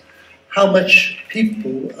met? How much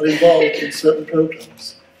people are involved in certain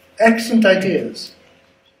programs? Excellent ideas.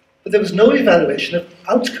 But there was no evaluation of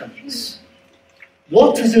outcomes.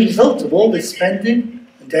 What, as a result of all this spending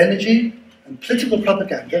and energy and political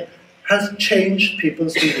propaganda, has changed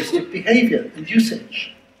people's linguistic behaviour and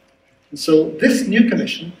usage? And so this new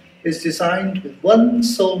commission is designed with one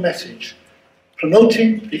sole message: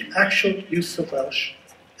 promoting the actual use of Welsh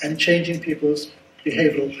and changing people's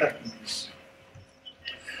behavioural patterns.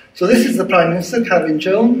 So this is the Prime Minister, Carwyn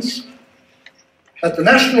Jones. At the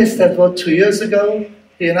Nationalist vote 2 years ago,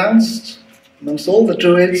 he announced, amongst all the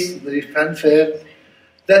druids, the fanfare,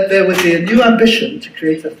 that there would be a new ambition to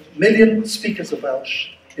create 1 million speakers of Welsh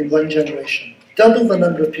in one generation, double the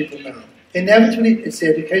number of people now. Inevitably, it's the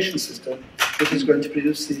education system which is going to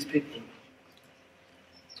produce these people.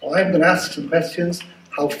 So I'm going to ask some questions.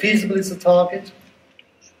 How feasible is the target?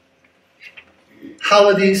 How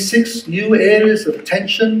are these 6 new areas of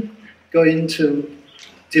attention going to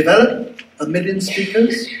develop 1 million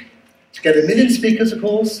speakers. To get 1 million speakers, of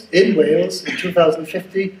course, in Wales in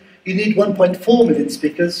 2050, you need 1.4 million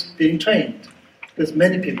speakers being trained, because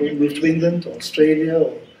many people move to England, or Australia,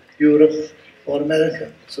 or Europe, or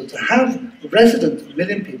America. So to have resident 1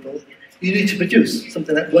 million people, you need to produce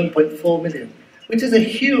something like 1.4 million, which is a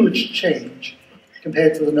huge change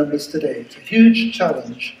compared to the numbers today. It's a huge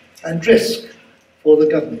challenge and risk for the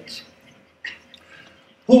government.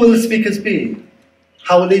 Who will the speakers be?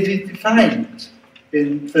 How will they be defined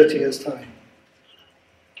in 30 years' time?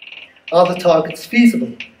 Are the targets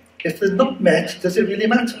feasible? If they're not met, does it really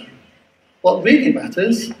matter? What really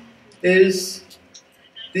matters is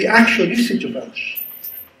the actual usage of Welsh.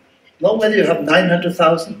 Not whether you have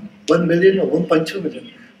 900,000, 1 million or 1.2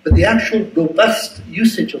 million, but the actual robust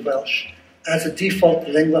usage of Welsh as a default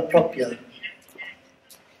lingua propria.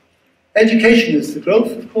 Education is the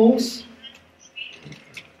growth, of course,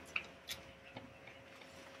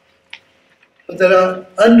 but there are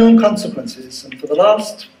unknown consequences, and for the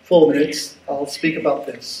last 4 minutes, I'll speak about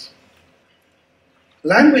this.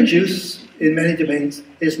 Language use in many domains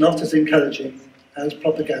is not as encouraging as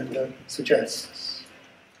propaganda suggests.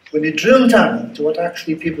 When you drill down to what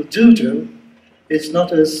actually people do, it's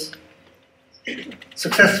not as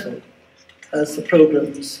successful as the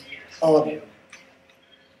programs argue.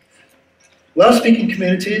 Welsh-speaking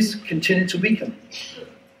communities continue to weaken.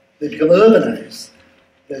 They become urbanized.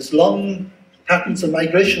 There's long patterns of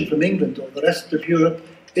migration from England or the rest of Europe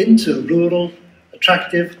into rural,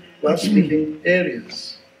 attractive, Welsh-speaking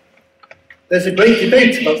areas. There's a great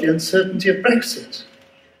debate about the uncertainty of Brexit.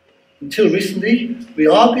 Until recently, we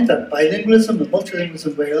argued that bilingualism and multilingualism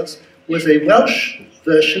in Wales was a Welsh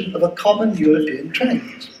version of a common European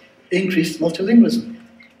trend, increased multilingualism.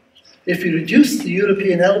 If we reduce the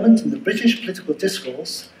European element in the British political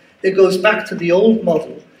discourse, it goes back to the old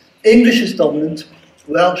model. English is dominant,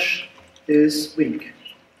 Welsh is weak.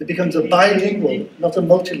 It becomes a bilingual, not a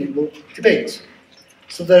multilingual debate.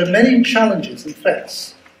 So there are many challenges and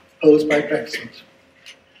threats posed by Brexit.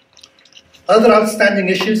 Other outstanding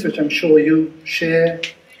issues, which I'm sure you share,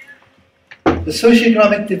 the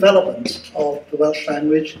socioeconomic development of the Welsh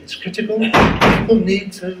language is critical. People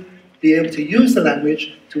need to be able to use the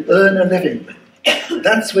language to earn a living.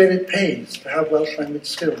 That's where it pays to have Welsh language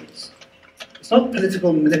skills. It's not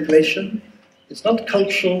political manipulation. It's not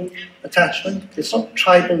cultural attachment. It's not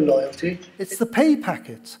tribal loyalty. It's the pay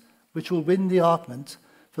packet which will win the argument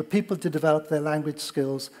for people to develop their language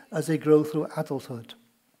skills as they grow through adulthood.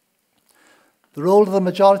 The role of the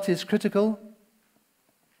majority is critical.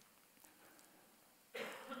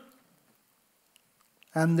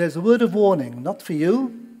 And there's a word of warning, not for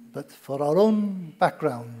you, but for our own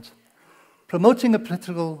background. Promoting a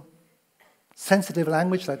political sensitive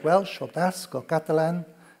language like Welsh or Basque or Catalan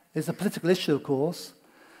is a political issue, of course,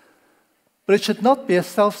 but it should not be a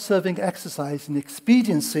self-serving exercise in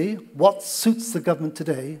expediency, what suits the government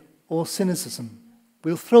today, or cynicism.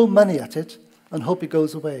 We'll throw money at it and hope it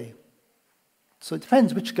goes away. So it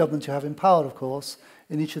depends which government you have in power, of course,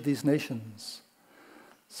 in each of these nations.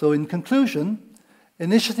 So in conclusion,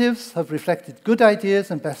 initiatives have reflected good ideas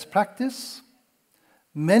and best practice.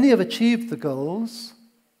 Many have achieved the goals,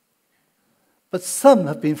 but some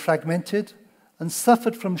have been fragmented and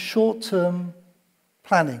suffered from short-term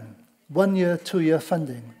planning, 1-year, 2-year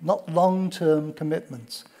funding, not long-term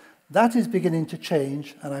commitments. That is beginning to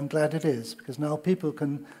change, and I'm glad it is, because now people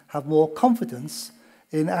can have more confidence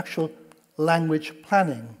in actual language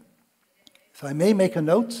planning. If I may make a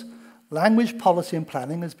note, language policy and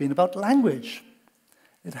planning has been about language.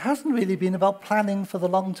 It hasn't really been about planning for the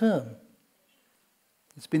long term.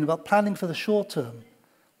 It's been about planning for the short term,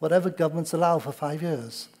 whatever governments allow for 5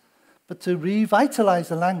 years. But to revitalize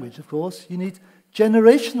the language, of course, you need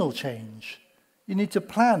generational change. You need to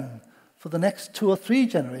plan for the next 2 or 3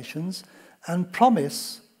 generations and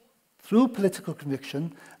promise, through political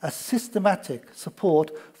conviction, a systematic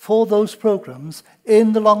support for those programs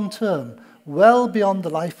in the long term, well beyond the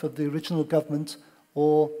life of the original government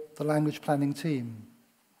or the language planning team.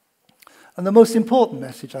 And the most important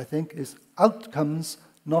message, I think, is outcomes,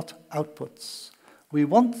 not outputs. We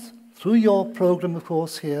want, through your program, of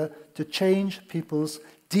course, here, to change people's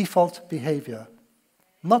default behavior.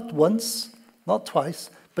 Not once, not twice,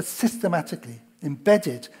 but systematically,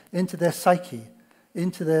 embedded into their psyche,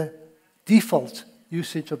 into their default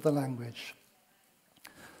usage of the language.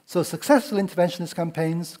 So successful interventionist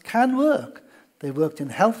campaigns can work. They worked in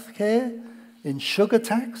healthcare, in sugar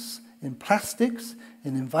tax, in plastics,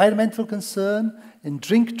 in environmental concern, in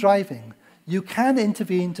drink driving. You can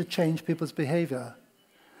intervene to change people's behavior.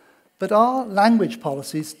 But are language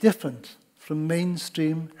policies different from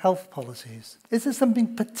mainstream health policies? Is there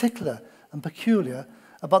something particular and peculiar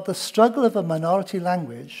about the struggle of a minority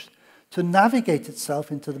language to navigate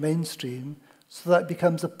itself into the mainstream so that it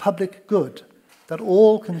becomes a public good that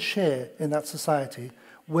all can share in that society,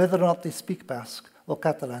 whether or not they speak Basque or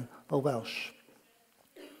Catalan or Welsh?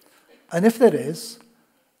 And if there is,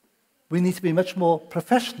 we need to be much more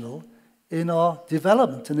professional in our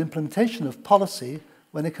development and implementation of policy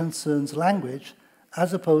when it concerns language,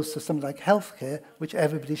 as opposed to something like healthcare, which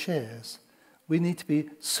everybody shares. We need to be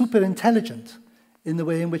super intelligent in the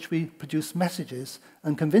way in which we produce messages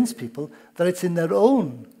and convince people that it's in their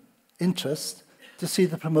own interest to see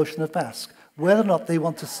the promotion of Basque, whether or not they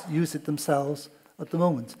want to use it themselves at the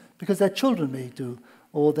moment, because their children may do,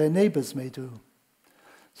 or their neighbours may do.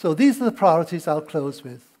 So these are the priorities I'll close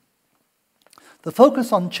with. The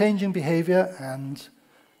focus on changing behaviour and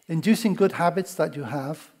inducing good habits that you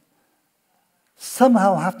have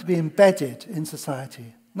somehow have to be embedded in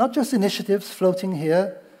society. Not just initiatives floating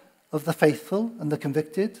here of the faithful and the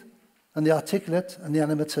convicted and the articulate and the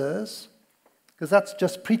animateurs, because that's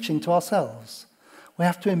just preaching to ourselves. We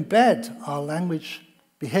have to embed our language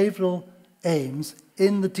behavioural aims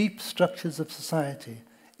in the deep structures of society.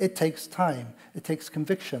 It takes time, it takes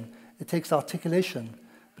conviction, it takes articulation,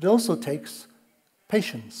 but it also takes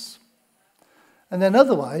patience. And then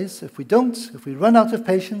otherwise, if we run out of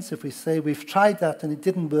patience, if we say we've tried that and it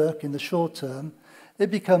didn't work in the short term, it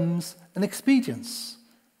becomes an expedience.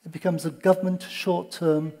 It becomes a government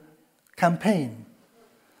short-term campaign.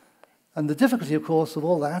 And the difficulty, of course, of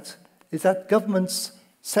all that is that governments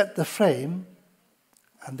set the frame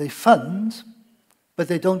and they fund, but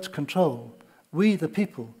they don't control. We, the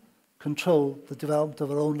people, control the development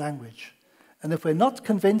of our own language. And if we're not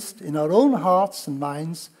convinced in our own hearts and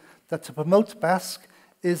minds that to promote Basque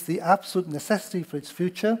is the absolute necessity for its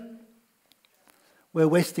future, we're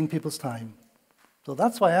wasting people's time. So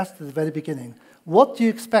that's why I asked at the very beginning, what do you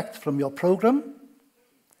expect from your program?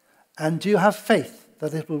 And do you have faith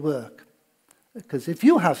that it will work? Because if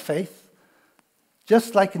you have faith,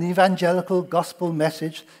 just like an evangelical gospel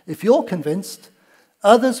message, if you're convinced,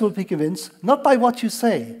 others will be convinced, not by what you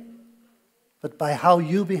say, but by how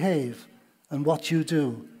you behave and what you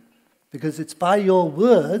do. Because it's by your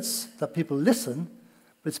words that people listen,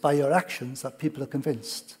 but it's by your actions that people are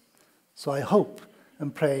convinced. So I hope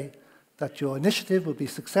and pray that your initiative will be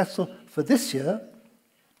successful for this year,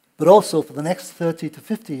 but also for the next 30 to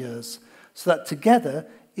 50 years, so that together,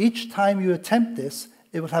 each time you attempt this,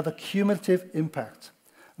 it will have a cumulative impact,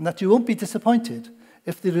 and that you won't be disappointed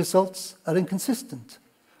if the results are inconsistent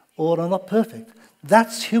or are not perfect.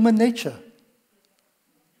 That's human nature.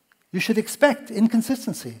 You should expect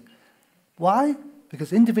inconsistency. Why?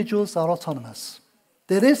 Because individuals are autonomous.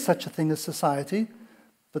 There is such a thing as society,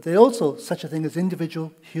 but there is also such a thing as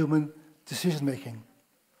individual human decision-making.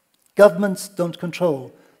 Governments don't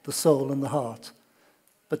control the soul and the heart,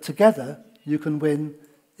 but together you can win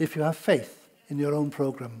if you have faith in your own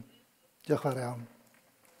program. Diolch yn fawr iawn.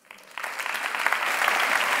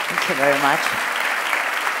 Thank you very much.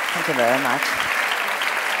 Thank you very much.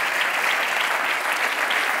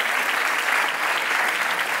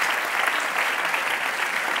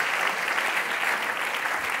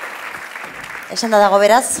 Esan da dago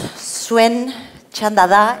beraz, zuen txanda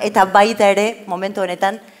da, eta baita ere, momentu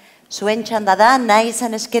honetan, zuen txanda da, nahi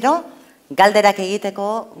izan eskero, galderak egiteko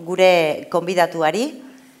gure konbidatuari.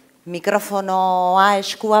 Mikrofonoa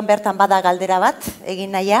eskuan bertan bada galdera bat,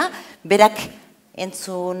 egin nahia, berak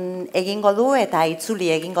entzun egingo du eta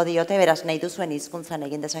itzuli egingo diote, beraz nahi duzuen hizkuntzan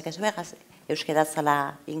egin dezakezue, euskeraz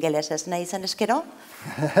zala ingelesez nahi izan eskero.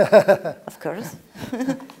 Of course.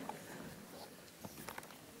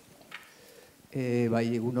 Bai,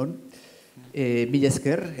 egunon. Mila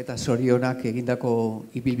esker eta zorionak egindako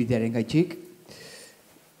ibilbidearen gaitxik.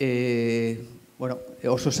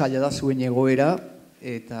 Oso zaila da zuen egoera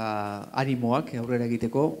eta animoak aurrera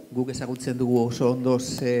egiteko. Guk ezagutzen dugu oso ondo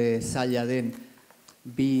zaila den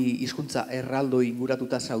bi hizkuntza erraldo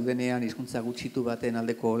inguratuta zaudenean hizkuntza gutxitu baten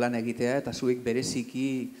aldeko lan egitea, eta zuek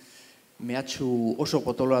bereziki mehatxu oso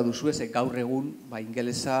potoloa duzu, ez gaur egun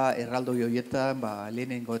ingelesa erraldoi horietan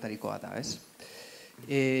lehenengoetarikoa da, ez?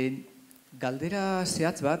 Galdera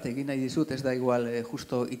zehatz bat egin nahi dizut, ez da igual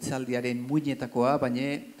justo hitzaldiaren muinetakoa,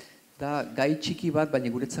 baina da gai txiki bat, baina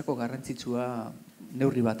guretzako garrantzitsua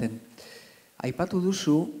neurri baten. Aipatu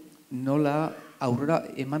duzu nola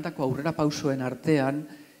emandako aurrera pausoen artean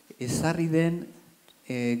ezarri den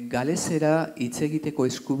galesera hitz egiteko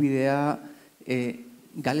eskubidea,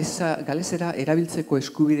 galesera erabiltzeko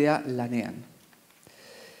eskubidea lanean.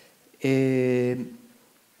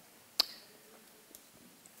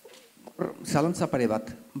 Zalantza pare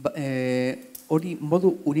bat. Hori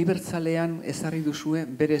modu unibertsalean ezarri duzue,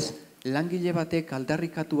 berez langile batek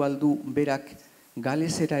aldarrikatu aldu berak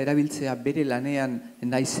galesera erabiltzea bere lanean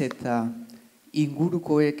naiz eta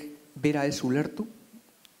ingurukoek bera ez ulertu?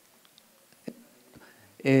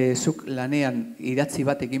 Zuk lanean idatzi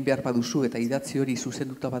bat egin behar baduzu eta idatzi hori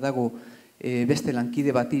zuzenduta badago beste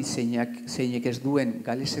lankide bati zeinek ez duen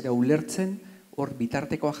galesera ulertzen, hor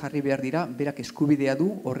bitartekoa jarri behar dira, berak eskubidea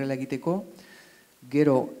du horrela egiteko.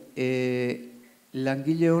 Gero,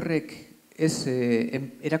 langile horrek ez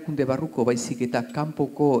erakunde barruko baizik eta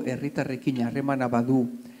kanpoko herritarrekin harremana badu,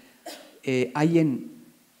 haien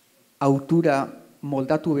autura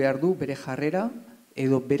moldatu behar du bere jarrera,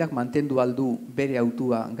 edo berak mantendu aldu bere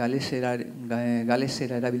autua galesera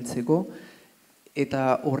erabiltzeko,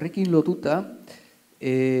 eta horrekin lotuta,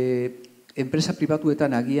 enpresa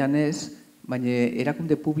pribatuetan agian ez, baina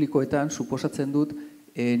erakunde publikoetan suposatzen dut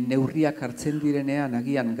neurriak hartzen direnean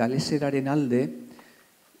agian galeseraren alde,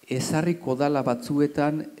 ezarriko dala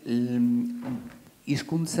batzuetan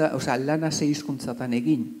lana ze hizkuntzatan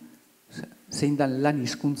egin, zein dan lan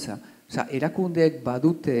hizkuntza. Erakundeek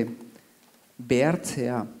badute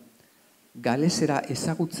behartzea galesera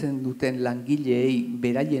ezagutzen duten langileei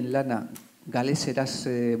beraien lana galeseraz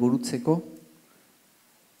burutzeko?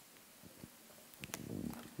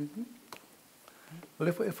 Well,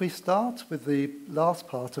 if we start with the last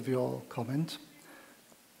part of your comment,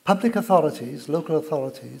 public authorities, local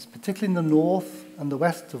authorities, particularly in the north and the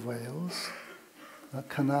west of Wales,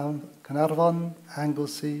 Caernarfon,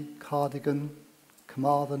 Anglesey, Cardigan,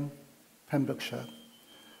 Carmarthen, Pembrokeshire,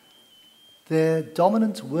 their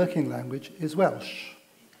dominant working language is Welsh.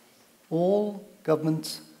 All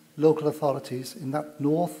government local authorities in that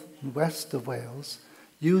north and west of Wales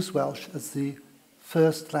use Welsh as the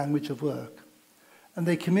first language of work. And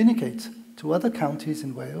they communicate to other counties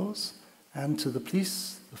in Wales and to the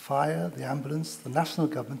police, the fire, the ambulance, the national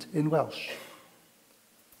government in Welsh.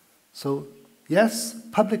 So, yes,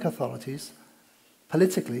 public authorities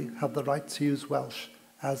politically have the right to use Welsh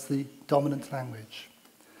as the dominant language.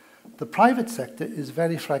 The private sector is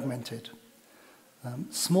very fragmented.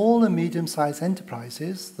 Small and medium-sized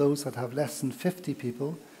enterprises, those that have less than 50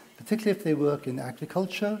 people, particularly if they work in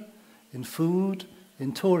agriculture, in food,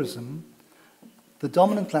 in tourism, the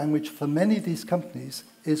dominant language for many of these companies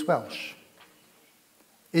is Welsh.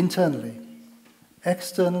 Internally.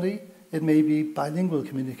 Externally, it may be bilingual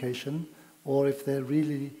communication, or if they're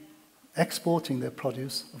really exporting their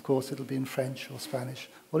produce, of course, it'll be in French or Spanish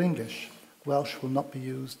or English. Welsh will not be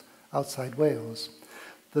used outside Wales.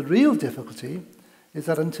 The real difficulty is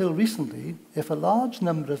that until recently, if a large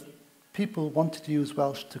number of people wanted to use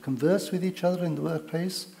Welsh to converse with each other in the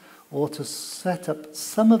workplace or to set up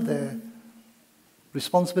some of their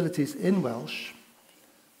responsibilities in Welsh,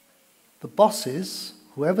 the bosses,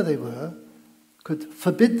 whoever they were, could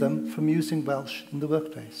forbid them from using Welsh in the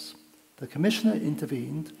workplace. The Commissioner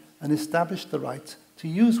intervened and established the right to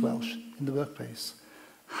use Welsh in the workplace.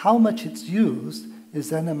 How much it's used is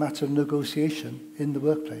then a matter of negotiation in the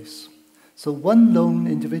workplace. So one lone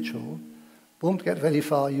individual won't get very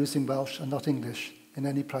far using Welsh and not English in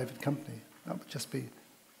any private company. That would just be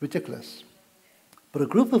ridiculous. But a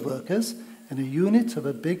group of workers in a unit of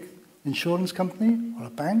a big insurance company or a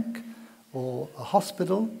bank or a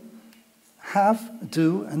hospital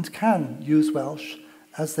do and can use Welsh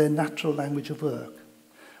as their natural language of work.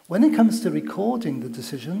 When it comes to recording the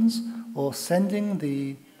decisions or sending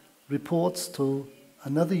the reports to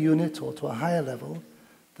another unit or to a higher level,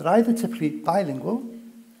 they're either typically bilingual,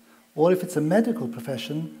 or if it's a medical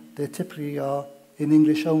profession, they typically are in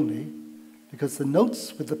English only, because the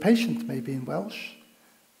notes with the patient may be in Welsh,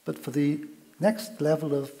 but for the next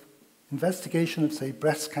level of investigation of, say,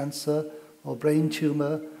 breast cancer or brain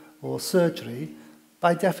tumour or surgery,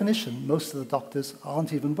 by definition, most of the doctors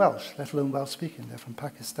aren't even Welsh, let alone Welsh-speaking. They're from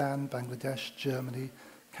Pakistan, Bangladesh, Germany,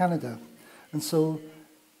 Canada. And so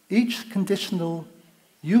each conditional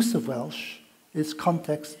use of Welsh is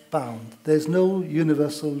context-bound. There's no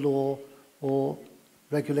universal law or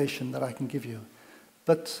regulation that I can give you.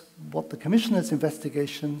 But what the Commissioner's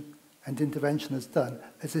investigation and intervention has done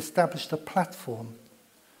is established a platform.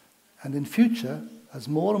 And in future, as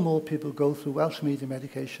more and more people go through Welsh medium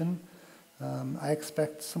education, I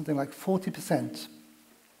expect something like 40%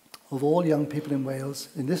 of all young people in Wales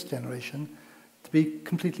in this generation to be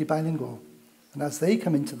completely bilingual. And as they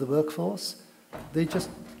come into the workforce, they just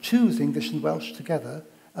choose English and Welsh together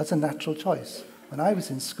as a natural choice. When I was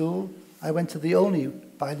in school, I went to the only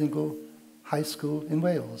bilingual high school in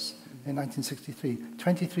Wales in 1963,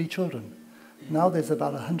 23 children. Now there's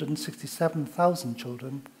about 167,000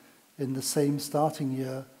 children in the same starting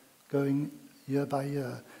year going year by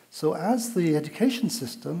year. So as the education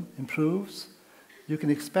system improves, you can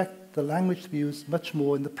expect the language to be used much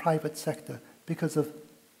more in the private sector because of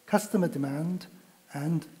customer demand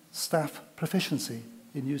and staff proficiency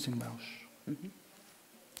in using Welsh.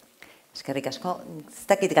 Eskerrik asko. Ez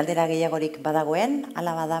dakit galdera gehiagorik badagoen,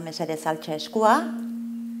 ala bada mesedez altxa eskua.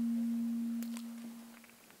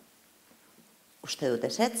 Uste dut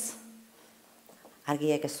ezetz.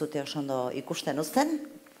 Argiek ez dute oso ondo ikusten uzten.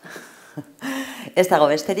 Ez dago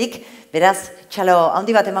besterik. Beraz, txalo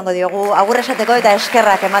handi bat emango diogu, agur esateko eta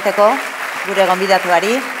eskerrak emateko gure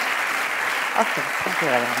gonbidatuari. Okay, thank you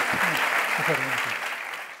very much.